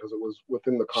attention because it was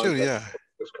within the context Sure, yeah. of what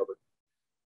we just covered.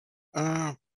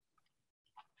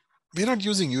 We're not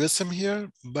using USM here,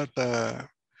 but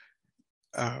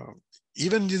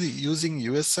even using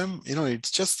USM,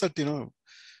 it's just that,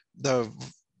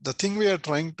 the thing we are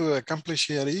trying to accomplish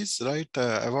here is, right,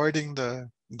 avoiding the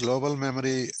global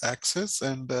memory access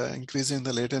and increasing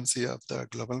the latency of the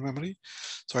global memory.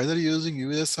 So either using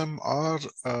USM or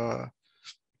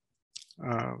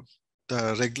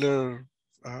the regular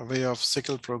way of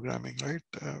SQL programming, right?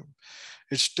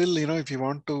 It's still, if you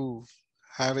want to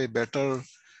have a better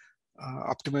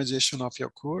optimization of your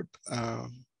code,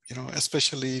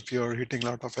 especially if you're hitting a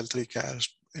lot of L3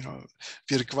 cache,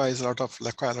 if you require a lot of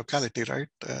locality, right?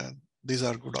 These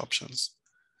are good options.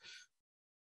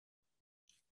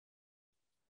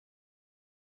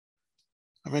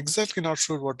 I'm exactly not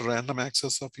sure what random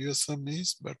access of USM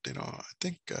is, but I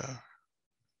think,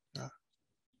 yeah.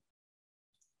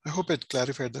 I hope it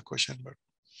clarified the question, but.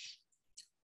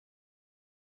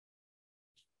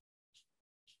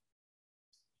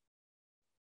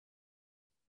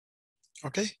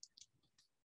 Okay.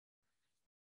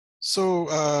 So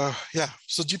yeah,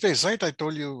 so Gpairs, right? I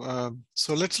told you.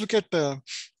 So let's look at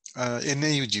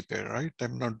NAU Gpair, right?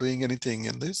 I'm not doing anything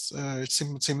in this. It's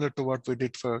similar to what we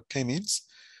did for K-Means.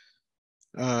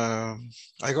 I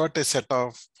got a set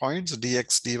of points,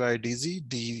 dx, dy, dz,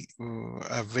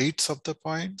 weights of the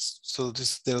points. So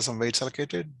there are some weights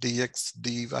allocated, dx,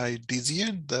 dy, dz,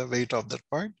 and the weight of that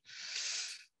point.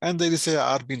 And there is a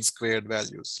Arbin squared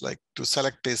values, like to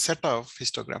select a set of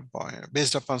histogram point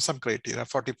based upon some criteria,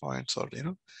 40 points or,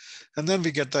 and then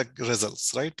we get the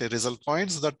results, right? The result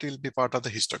points that will be part of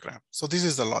the histogram. So this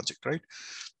is the logic, right?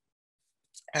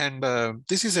 And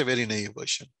this is a very naive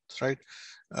version, right?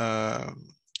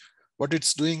 What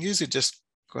it's doing is it's just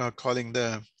calling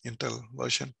the Intel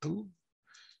version 2.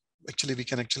 Actually, we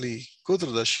can actually go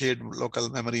through the shared local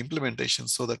memory implementation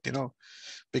so that,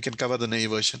 we can cover the naive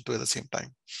version 2 at the same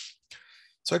time.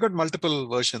 So I got multiple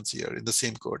versions here in the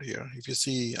same code here. If you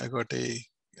see, I got a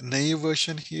naive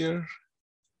version here.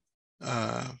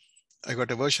 I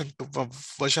got a version 2.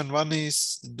 Version 1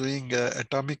 is doing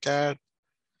atomic add.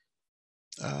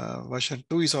 Version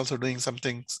 2 is also doing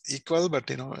something equal, but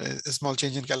a small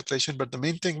change in calculation. But the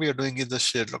main thing we are doing is the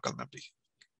shared local memory.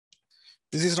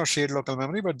 This is not shared local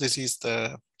memory, but this is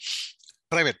the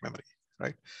private memory,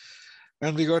 right?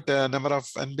 And we got a number of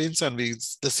n-bins and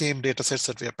the same data sets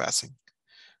that we are passing.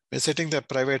 We're setting the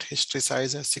private history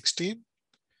size as 16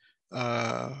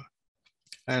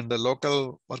 and the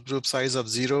local work group size of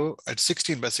 0 at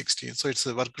 16 by 16. So it's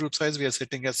a work group size we are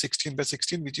setting as 16 by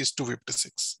 16, which is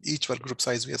 256. Each work group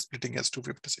size we are splitting as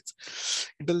 256.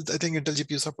 I think Intel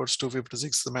GPU supports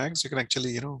 256 the max. You can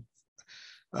actually,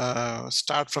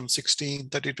 start from 16,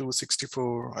 32,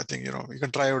 64. I think, you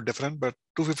can try out different, but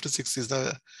 256 is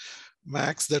the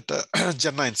max that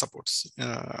Gen 9 supports.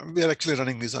 We are actually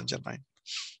running these on Gen 9.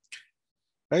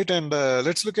 Right, and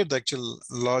let's look at the actual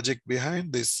logic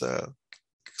behind this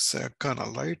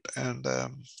kernel, right? And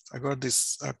I got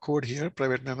this code here,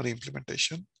 private memory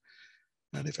implementation.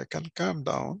 And if I can calm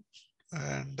down,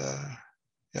 and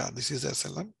yeah, this is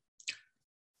SLM.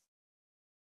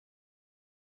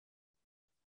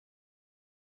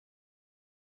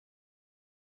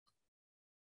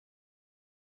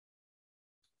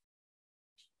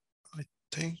 I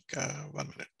think 1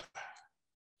 minute.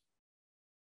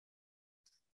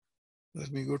 Let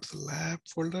me go to the lab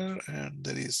folder, and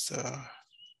there is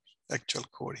actual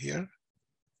code here.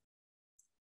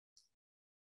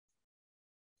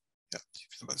 Yeah,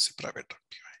 JLSE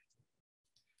private.py.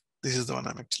 This is the one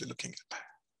I'm actually looking at.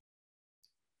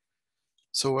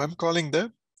 So I'm calling the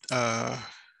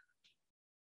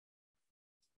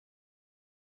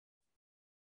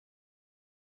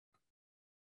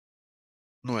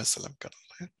no SLM kernel.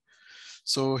 Right?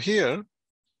 So here,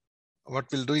 what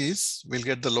we'll do is we'll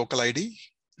get the local ID,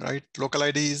 right? Local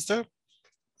ID is the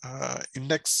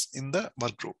index in the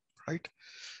work group, right?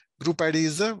 Group ID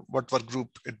is what work group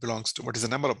it belongs to, what is the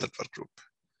number of that work group.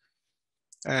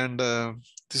 And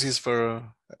this is for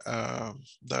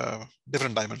the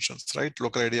different dimensions, right?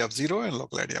 Local ID of 0 and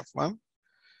local ID of 1.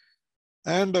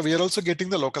 And we are also getting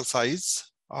the local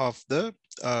size of the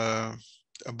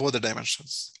both the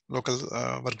dimensions, local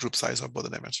work group size of both the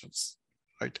dimensions,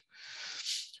 right?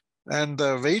 And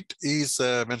the weight is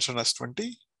mentioned as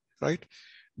 20, right?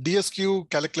 DSQ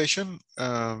calculation,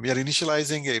 we are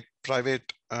initializing a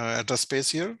private address space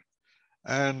here,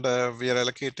 and we are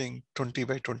allocating 20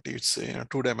 by 20. It's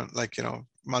 2 dimension, like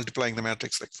multiplying the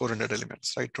matrix like 400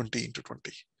 elements, right? 20 into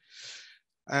 20.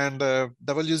 And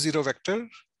W0 vector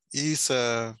is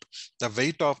the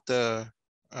weight of the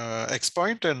X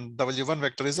point, and W1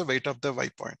 vector is the weight of the Y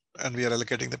point, and we are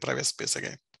allocating the private space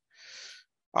again.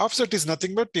 Offset is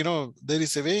nothing but, there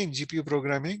is a way in GPU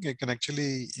programming, you can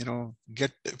actually,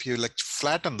 get, if you like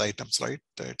flatten the items, right?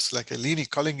 It's like a linear,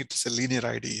 calling it as a linear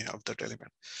ID of that element.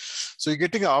 So you're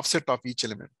getting an offset of each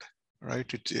element,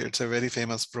 right? It's a very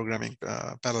famous programming,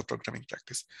 parallel programming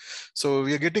practice. So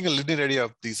we are getting a linear ID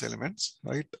of these elements,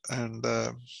 right? And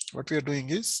what we are doing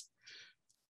is,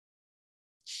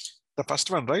 the first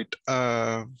one, right?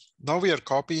 Now we are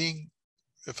copying.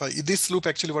 This loop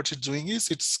actually what it's doing is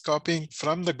it's copying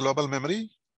from the global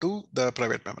memory to the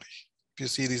private memory. If you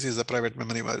see, this is the private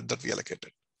memory that we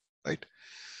allocated, right?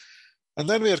 And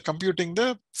then we are computing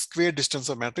the square distance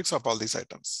of matrix of all these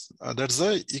items. That's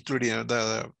the Euclidean,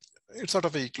 it's sort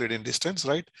of a Euclidean distance,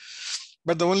 right?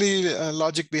 But the only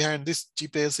logic behind this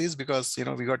Gpairs is because,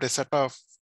 we got a set of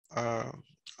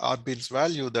R-bins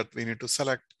value that we need to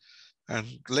select and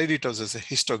laid it as a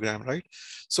histogram, right?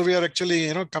 So we are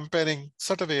actually, comparing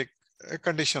sort of a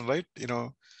condition, right?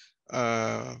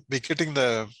 We're getting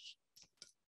the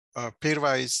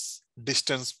pairwise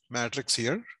distance matrix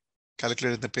here,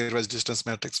 calculating the pairwise distance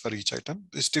matrix for each item.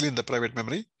 It's still in the private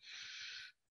memory.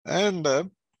 And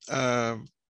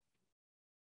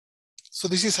so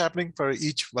this is happening for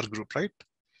each work group, right?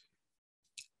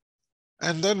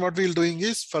 And then what we're doing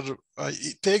is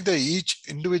take each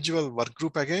individual work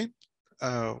group again.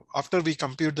 After we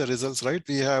compute the results, right,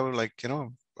 we have like,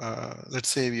 let's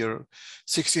say we are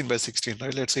 16 by 16,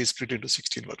 right? Let's say it's split into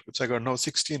 16 work groups. I got now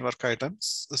 16 work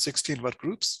items, 16 work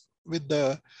groups with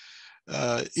the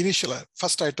initial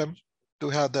first item to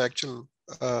have the actual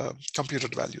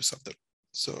computed values of that.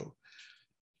 So,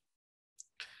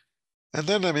 and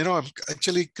then, I'm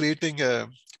actually creating a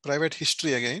private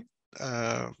history again,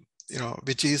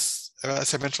 which is,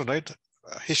 as I mentioned, right,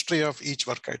 history of each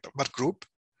work item, work group.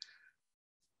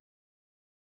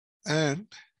 And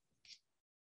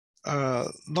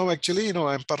now actually,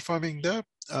 I'm performing the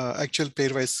actual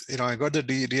pairwise, I got the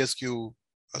DSQ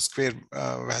square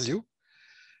value.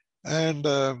 And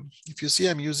if you see,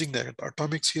 I'm using the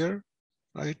atomics here,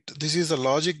 right? This is a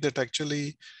logic that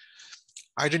actually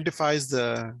identifies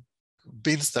the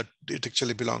bins that it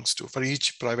actually belongs to for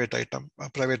each private item,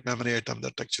 private memory item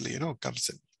that actually, comes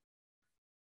in.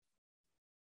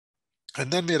 And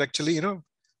then we're actually,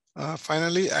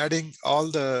 finally adding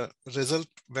all the result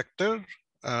vector,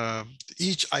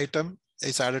 each item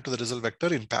is added to the result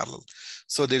vector in parallel.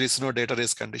 So there is no data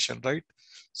race condition, right?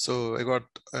 So I got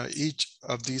each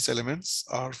of these elements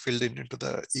are filled in into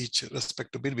the each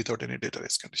respective bin without any data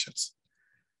race conditions.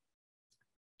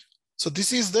 So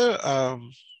this is the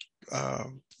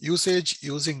usage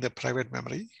using the private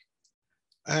memory.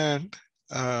 And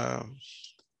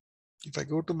if I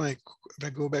go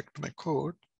back to my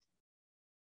code,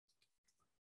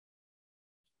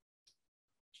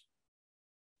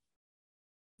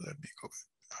 let me go back.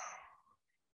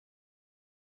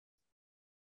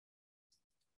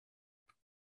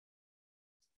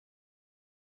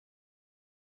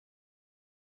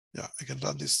 Yeah, I can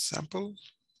run this sample.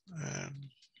 And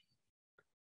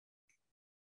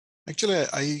actually,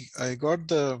 I got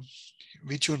the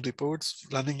vTune reports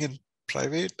running in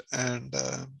private and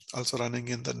also running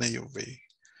in the naive way.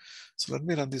 So let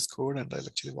me run this code and I'll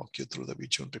actually walk you through the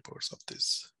vTune reports of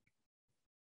this.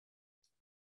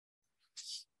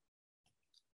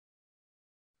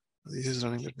 This is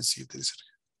running. Let me see if there is.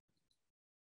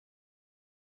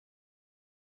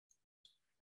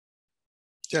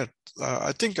 Yeah,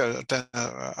 I think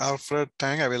Alfred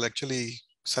Tang, I will actually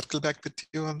circle back with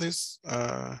you on this.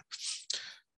 Yeah,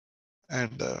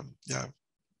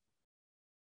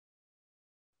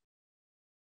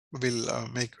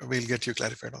 we'll get you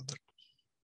clarified on that.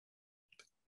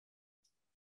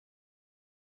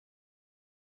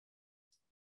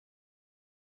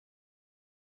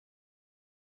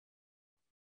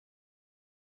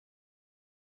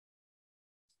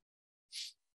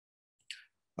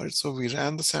 All right, so we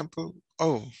ran the sample.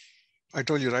 Oh, I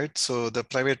told you, right? So the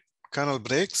private kernel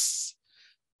breaks,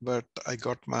 but I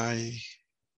got my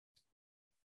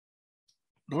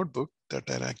notebook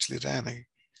that I actually ran.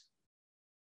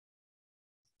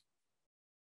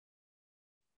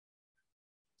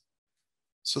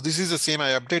 So this is the same.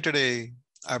 I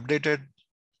updated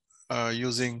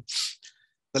using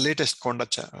the latest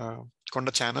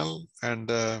Conda channel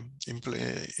and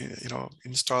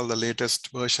install the latest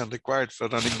version required for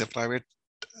running the private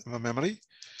memory.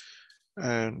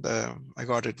 And I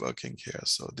got it working here.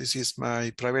 So this is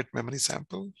my private memory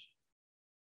sample.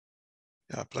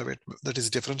 Yeah, private, that is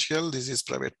differential. This is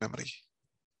private memory.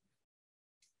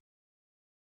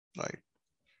 Right.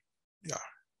 Yeah.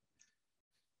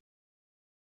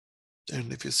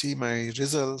 And if you see my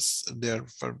results, they are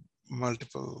for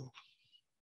multiple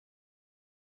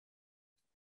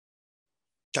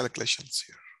calculations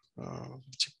here.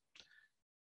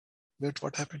 Wait,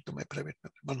 what happened to my private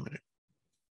memory? 1 minute.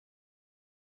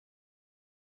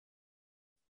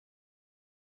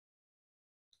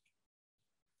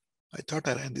 I thought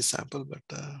I ran this sample, but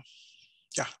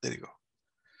yeah, there you go.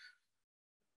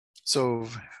 So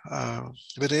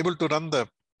we're able to run the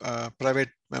private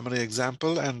memory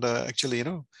example, and actually,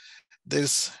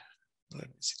 there's, let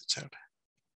me see the chat.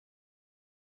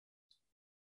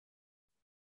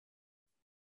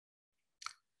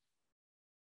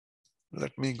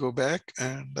 Let me go back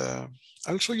and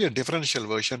I'll show you a differential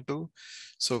version too.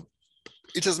 So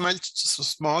it is a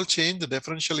small change. The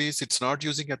differential is it's not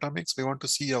using atomics. We want to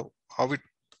see how it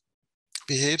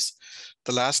behaves.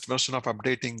 The last version of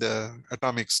updating the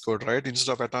atomics code, right?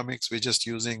 Instead of atomics, we're just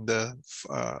using the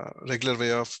regular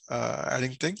way of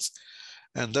adding things.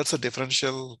 And that's a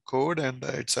differential code, and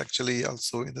it's actually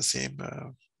also in the same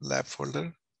lab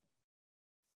folder.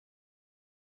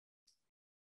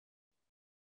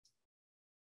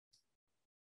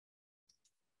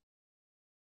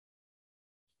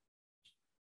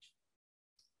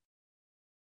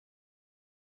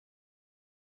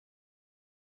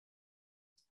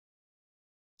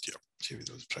 Yeah,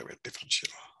 GV was private differential.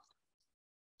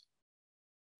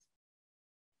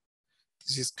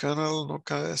 This is kernel, no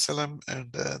SLM,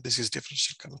 and this is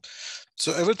differential kernel.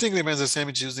 So everything remains the same.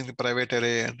 It's using the private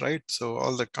array, and right. So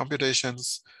all the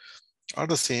computations are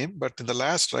the same, but in the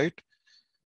last, right,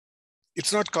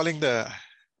 it's not calling the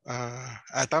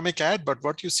atomic add, but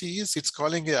what you see is it's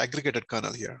calling an aggregated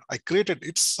kernel here.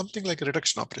 It's something like a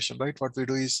reduction operation, right? What we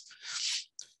do is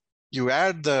you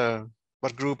add the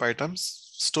work group items,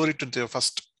 store it into your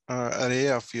first array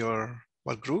of your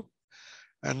work group,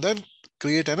 and then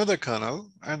create another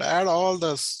kernel and add all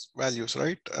those values,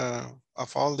 right?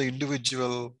 Of all the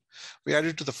individual, we add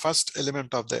it to the first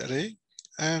element of the array,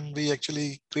 and we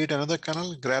actually create another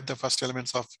kernel, grab the first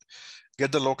elements of,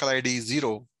 get the local ID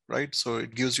 0, right? So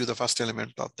it gives you the first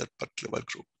element of that particular work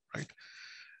group, right?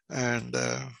 And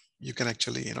you can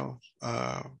actually,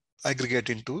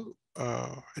 aggregate into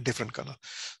a different kernel.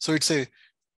 So it's a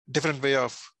different way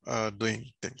of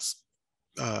doing things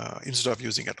instead of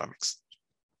using atomics.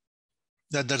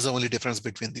 That's the only difference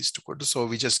between these two codes. So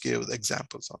we just gave the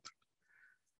examples of it.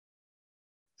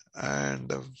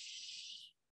 And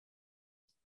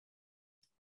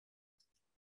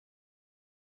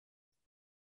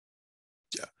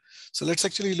So let's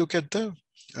actually look at the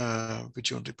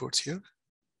which one reports here.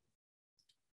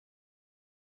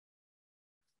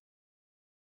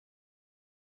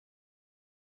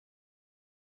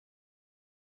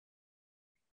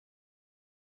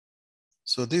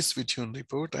 So this Vichun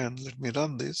report, and let me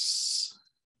run this.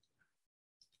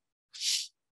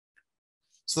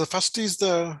 So the first is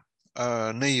the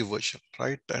naive version,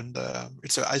 right? And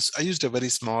I used a very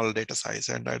small data size,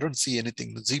 and I don't see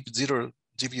anything. Zero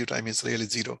GPU time is really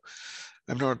zero.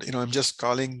 I'm not, I'm just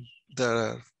calling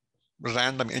the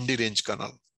random ND range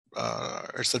kernel.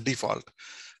 It's a default,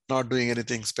 not doing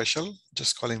anything special,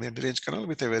 just calling the ND range kernel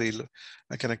with a very low.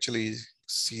 I can actually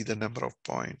see the number of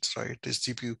points, right? This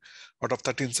GPU out of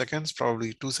 13 seconds,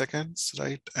 probably 2 seconds,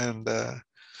 right? And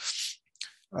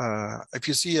if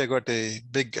you see, I got a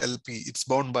big LP, it's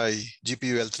bound by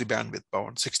GPU L3 bandwidth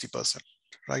bound 60%,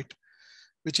 right?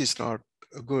 Which is not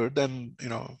good. And,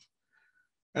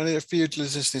 and FP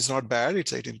utilization is not bad,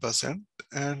 it's 18%.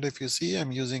 And if you see,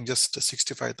 I'm using just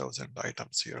 65,000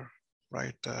 items here,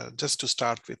 right? Just to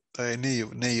start with the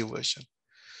naive version.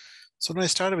 So now I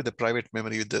started with the private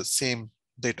memory with the same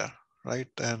data, right?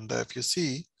 And if you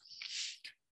see,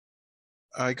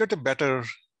 I got a better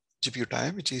GPU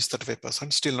time, which is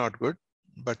 35%, still not good,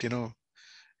 but it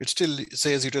still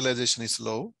says utilization is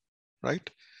low, right?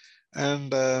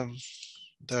 And I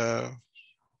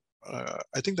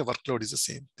think the workload is the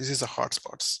same. This is the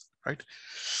hotspots, right?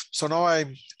 So now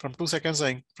from 2 seconds,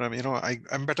 I'm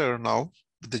better now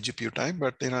with the GPU time,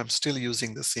 but I'm still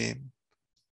using the same.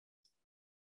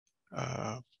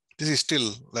 This is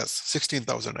still less,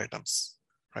 16,000 items,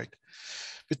 right?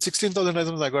 With 16,000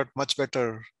 items, I got much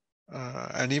better.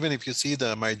 And even if you see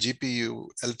my GPU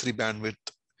L3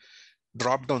 bandwidth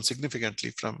dropped down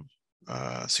significantly from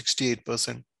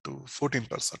 68% to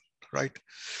 14%, right?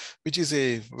 Which is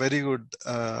a very good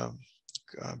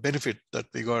benefit that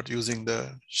we got using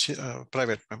the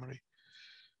private memory.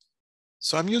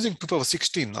 So I'm using 2 power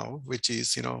 16 now, which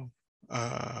is,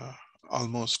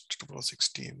 almost 2 power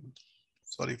 16.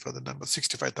 Sorry for the number,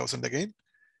 65,000 again.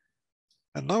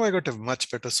 And now I got a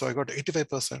much better. So I got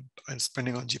 85% I'm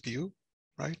spending on GPU,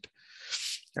 right?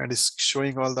 And it's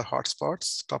showing all the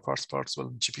hotspots, top hotspots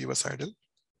when GPU was idle.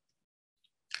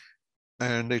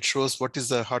 And it shows what is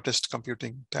the hottest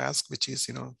computing task, which is,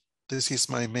 this is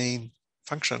my main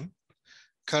function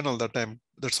kernel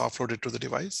that's offloaded to the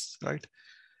device, right?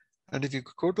 And if you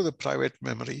go to the private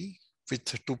memory with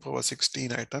 2 power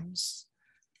 16 items,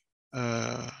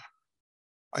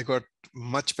 I got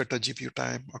much better GPU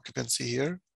time occupancy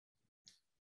here,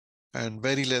 and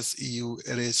very less EU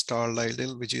array stall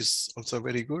idle, which is also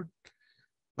very good.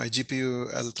 My GPU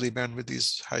L3 bandwidth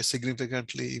is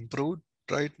significantly improved,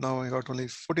 right? Now I got only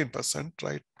 14%,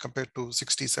 right? Compared to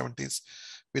 60, 70s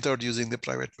without using the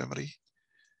private memory.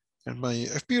 And my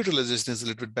FP utilization is a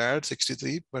little bit bad,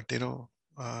 63, but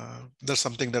there's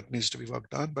something that needs to be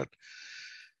worked on. But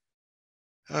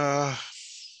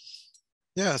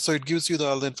yeah, so it gives you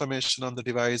all the information on the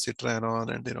device it ran on,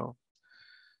 and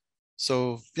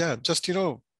so yeah, just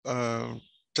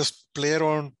just play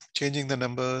around changing the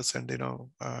numbers, and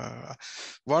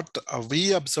what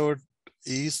we observed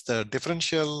is the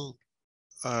differential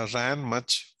ran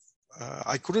much.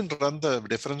 I couldn't run the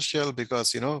differential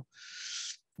because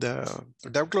the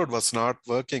DevCloud was not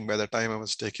working by the time I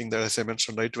was taking that. As I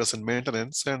mentioned, right, it was in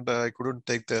maintenance, and I couldn't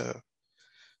take the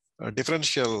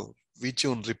differential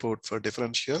vtune report for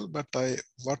differential. But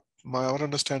our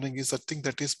understanding is, I think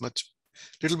that is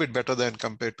little bit better than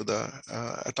compared to the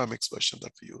atomics version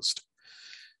that we used.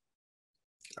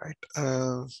 Right.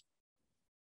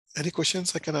 Any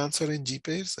questions I can answer in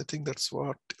Gpairs? I think that's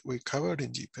what we covered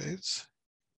in Gpairs.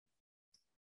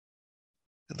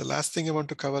 And the last thing I want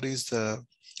to cover is the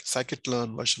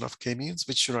Scikit-learn version of K-Means,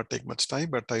 which should not take much time,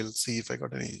 but I'll see if I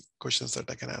got any questions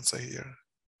that I can answer here.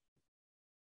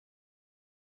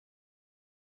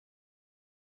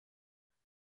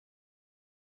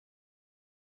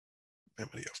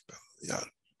 Memory of Bell.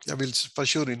 Yeah, we'll for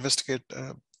sure investigate.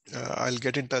 I'll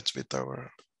get in touch with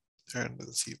and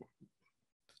we'll see.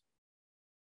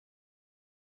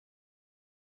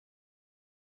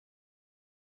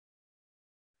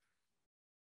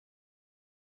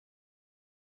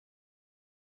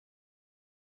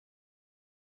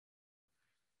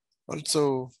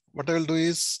 Also, what I will do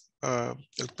is I'll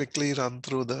quickly run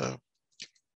through the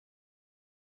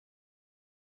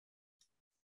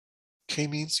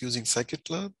K-means using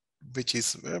Scikit-learn, which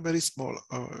is a very small,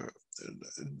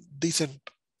 decent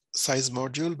size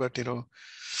module, but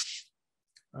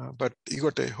but you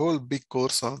got a whole big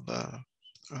course on the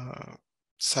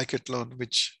Scikit-learn,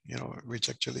 which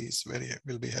actually is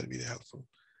will be very helpful.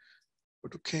 Go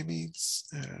to K-Means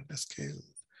and scale.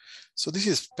 So this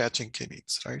is patching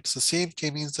K-Means, right? It's the same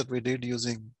K-Means that we did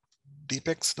using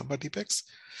DPEX, number DPEX.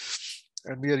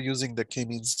 And we are using the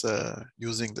K-Means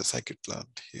using the Scikit-learn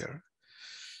here.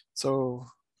 So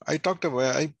I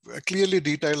clearly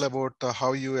detailed about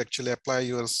how you actually apply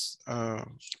your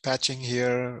patching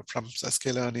here from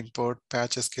sklearn import,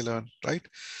 patch sklearn, right?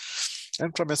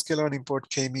 And from sklearn import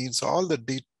K-Means, all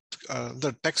the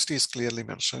text is clearly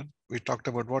mentioned. We talked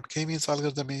about what K-Means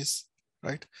algorithm is,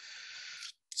 right?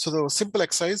 So the simple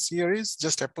exercise here is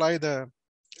just apply the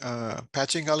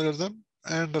patching algorithm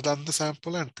and run the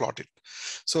sample and plot it.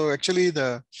 So actually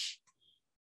there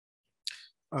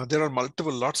are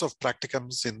lots of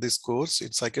practicums in this course in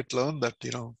Scikit-learn that,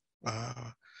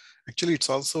 actually it's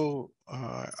also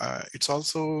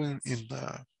in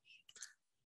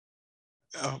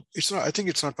it's not, I think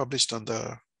it's not published on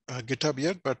the GitHub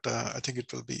yet, but I think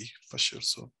it will be for sure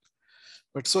soon.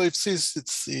 But so it's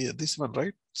this one,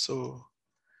 right? So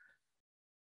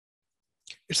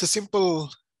it's a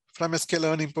simple from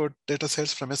sklearn import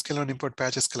datasets from sklearn import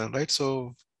patch sklearn, right?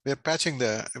 So we are applying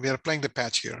the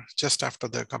patch here just after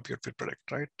the compute fit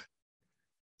predict, right?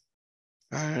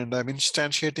 And I'm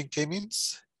instantiating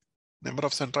K-Means. Number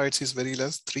of centroids is very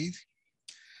less, 3.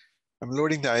 I'm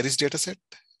loading the iris dataset,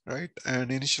 right?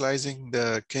 And initializing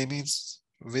the K-Means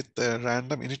with the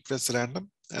random, init plus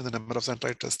random, and the number of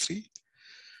centroids is 3.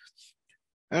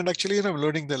 And actually, I'm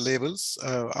loading the labels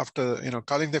after,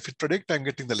 calling the fit predict, I'm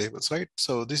getting the labels, right?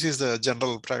 So this is the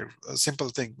general simple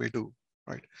thing we do,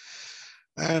 right?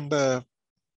 And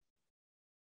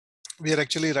we are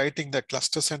actually writing the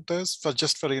cluster centers for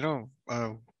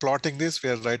plotting this. We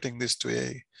are writing this to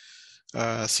a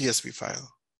CSV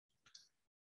file.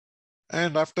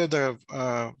 And after the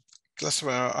cluster,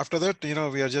 after that,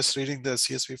 we are just reading the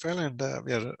CSV file and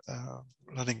we are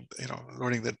running,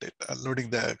 loading the data, loading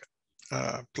the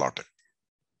plotting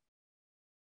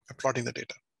the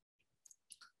data.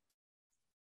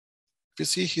 If you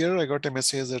see here, I got a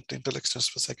message that Intel extends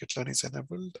for Scikit-learn is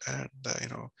enabled, and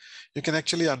you can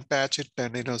actually unpatch it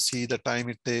and see the time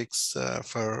it takes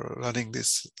for running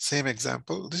this same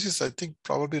example. This is, I think,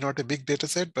 probably not a big data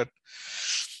set, but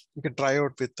you can try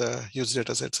out with huge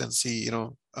data sets and see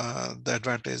the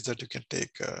advantage that you can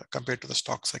take compared to the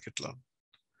stock Scikit-learn.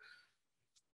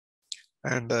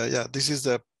 And yeah, this is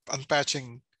the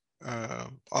unpatching.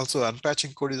 Also,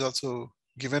 unpatching code is also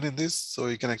given in this, so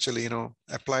you can actually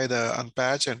apply the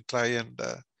unpatch and try and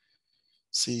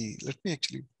see. Let me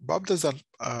actually Bob does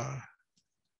yeah,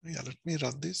 let me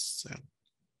run this and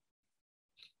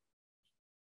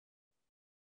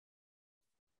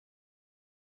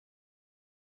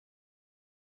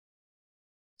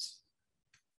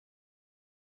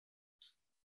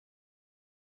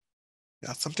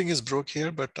yeah, something is broke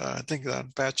here, but I think the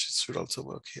unpatch should also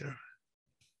work here.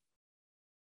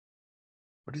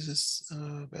 What is this?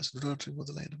 Best do not remove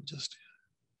the line of just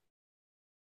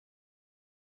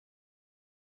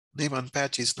name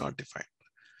unpatch is not defined.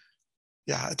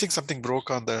 Yeah, I think something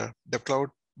broke on the DevCloud,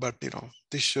 but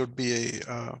this should be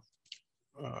a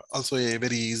also a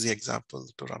very easy example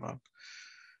to run on.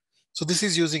 So this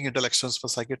is using Intel extends for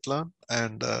Scikit-learn,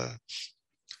 and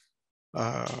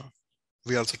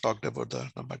we also talked about the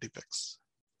number DPEX.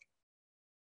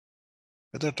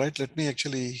 With that, right? Let me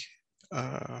actually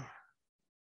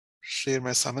share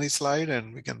my summary slide,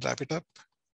 and we can wrap it up.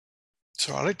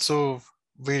 So, all right. So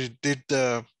we did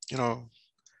the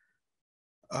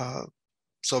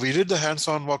so we did the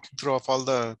hands-on walking through of all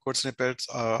the code snippets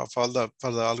for the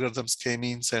algorithms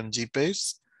K-Means and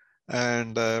Gpairs,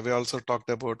 and we also talked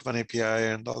about one API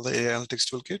and all the AI analytics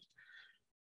toolkit.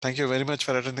 Thank you very much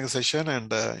for attending the session,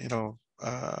 and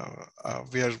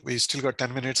we still got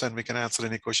 10 minutes, and we can answer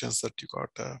any questions that you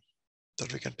got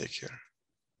that we can take here.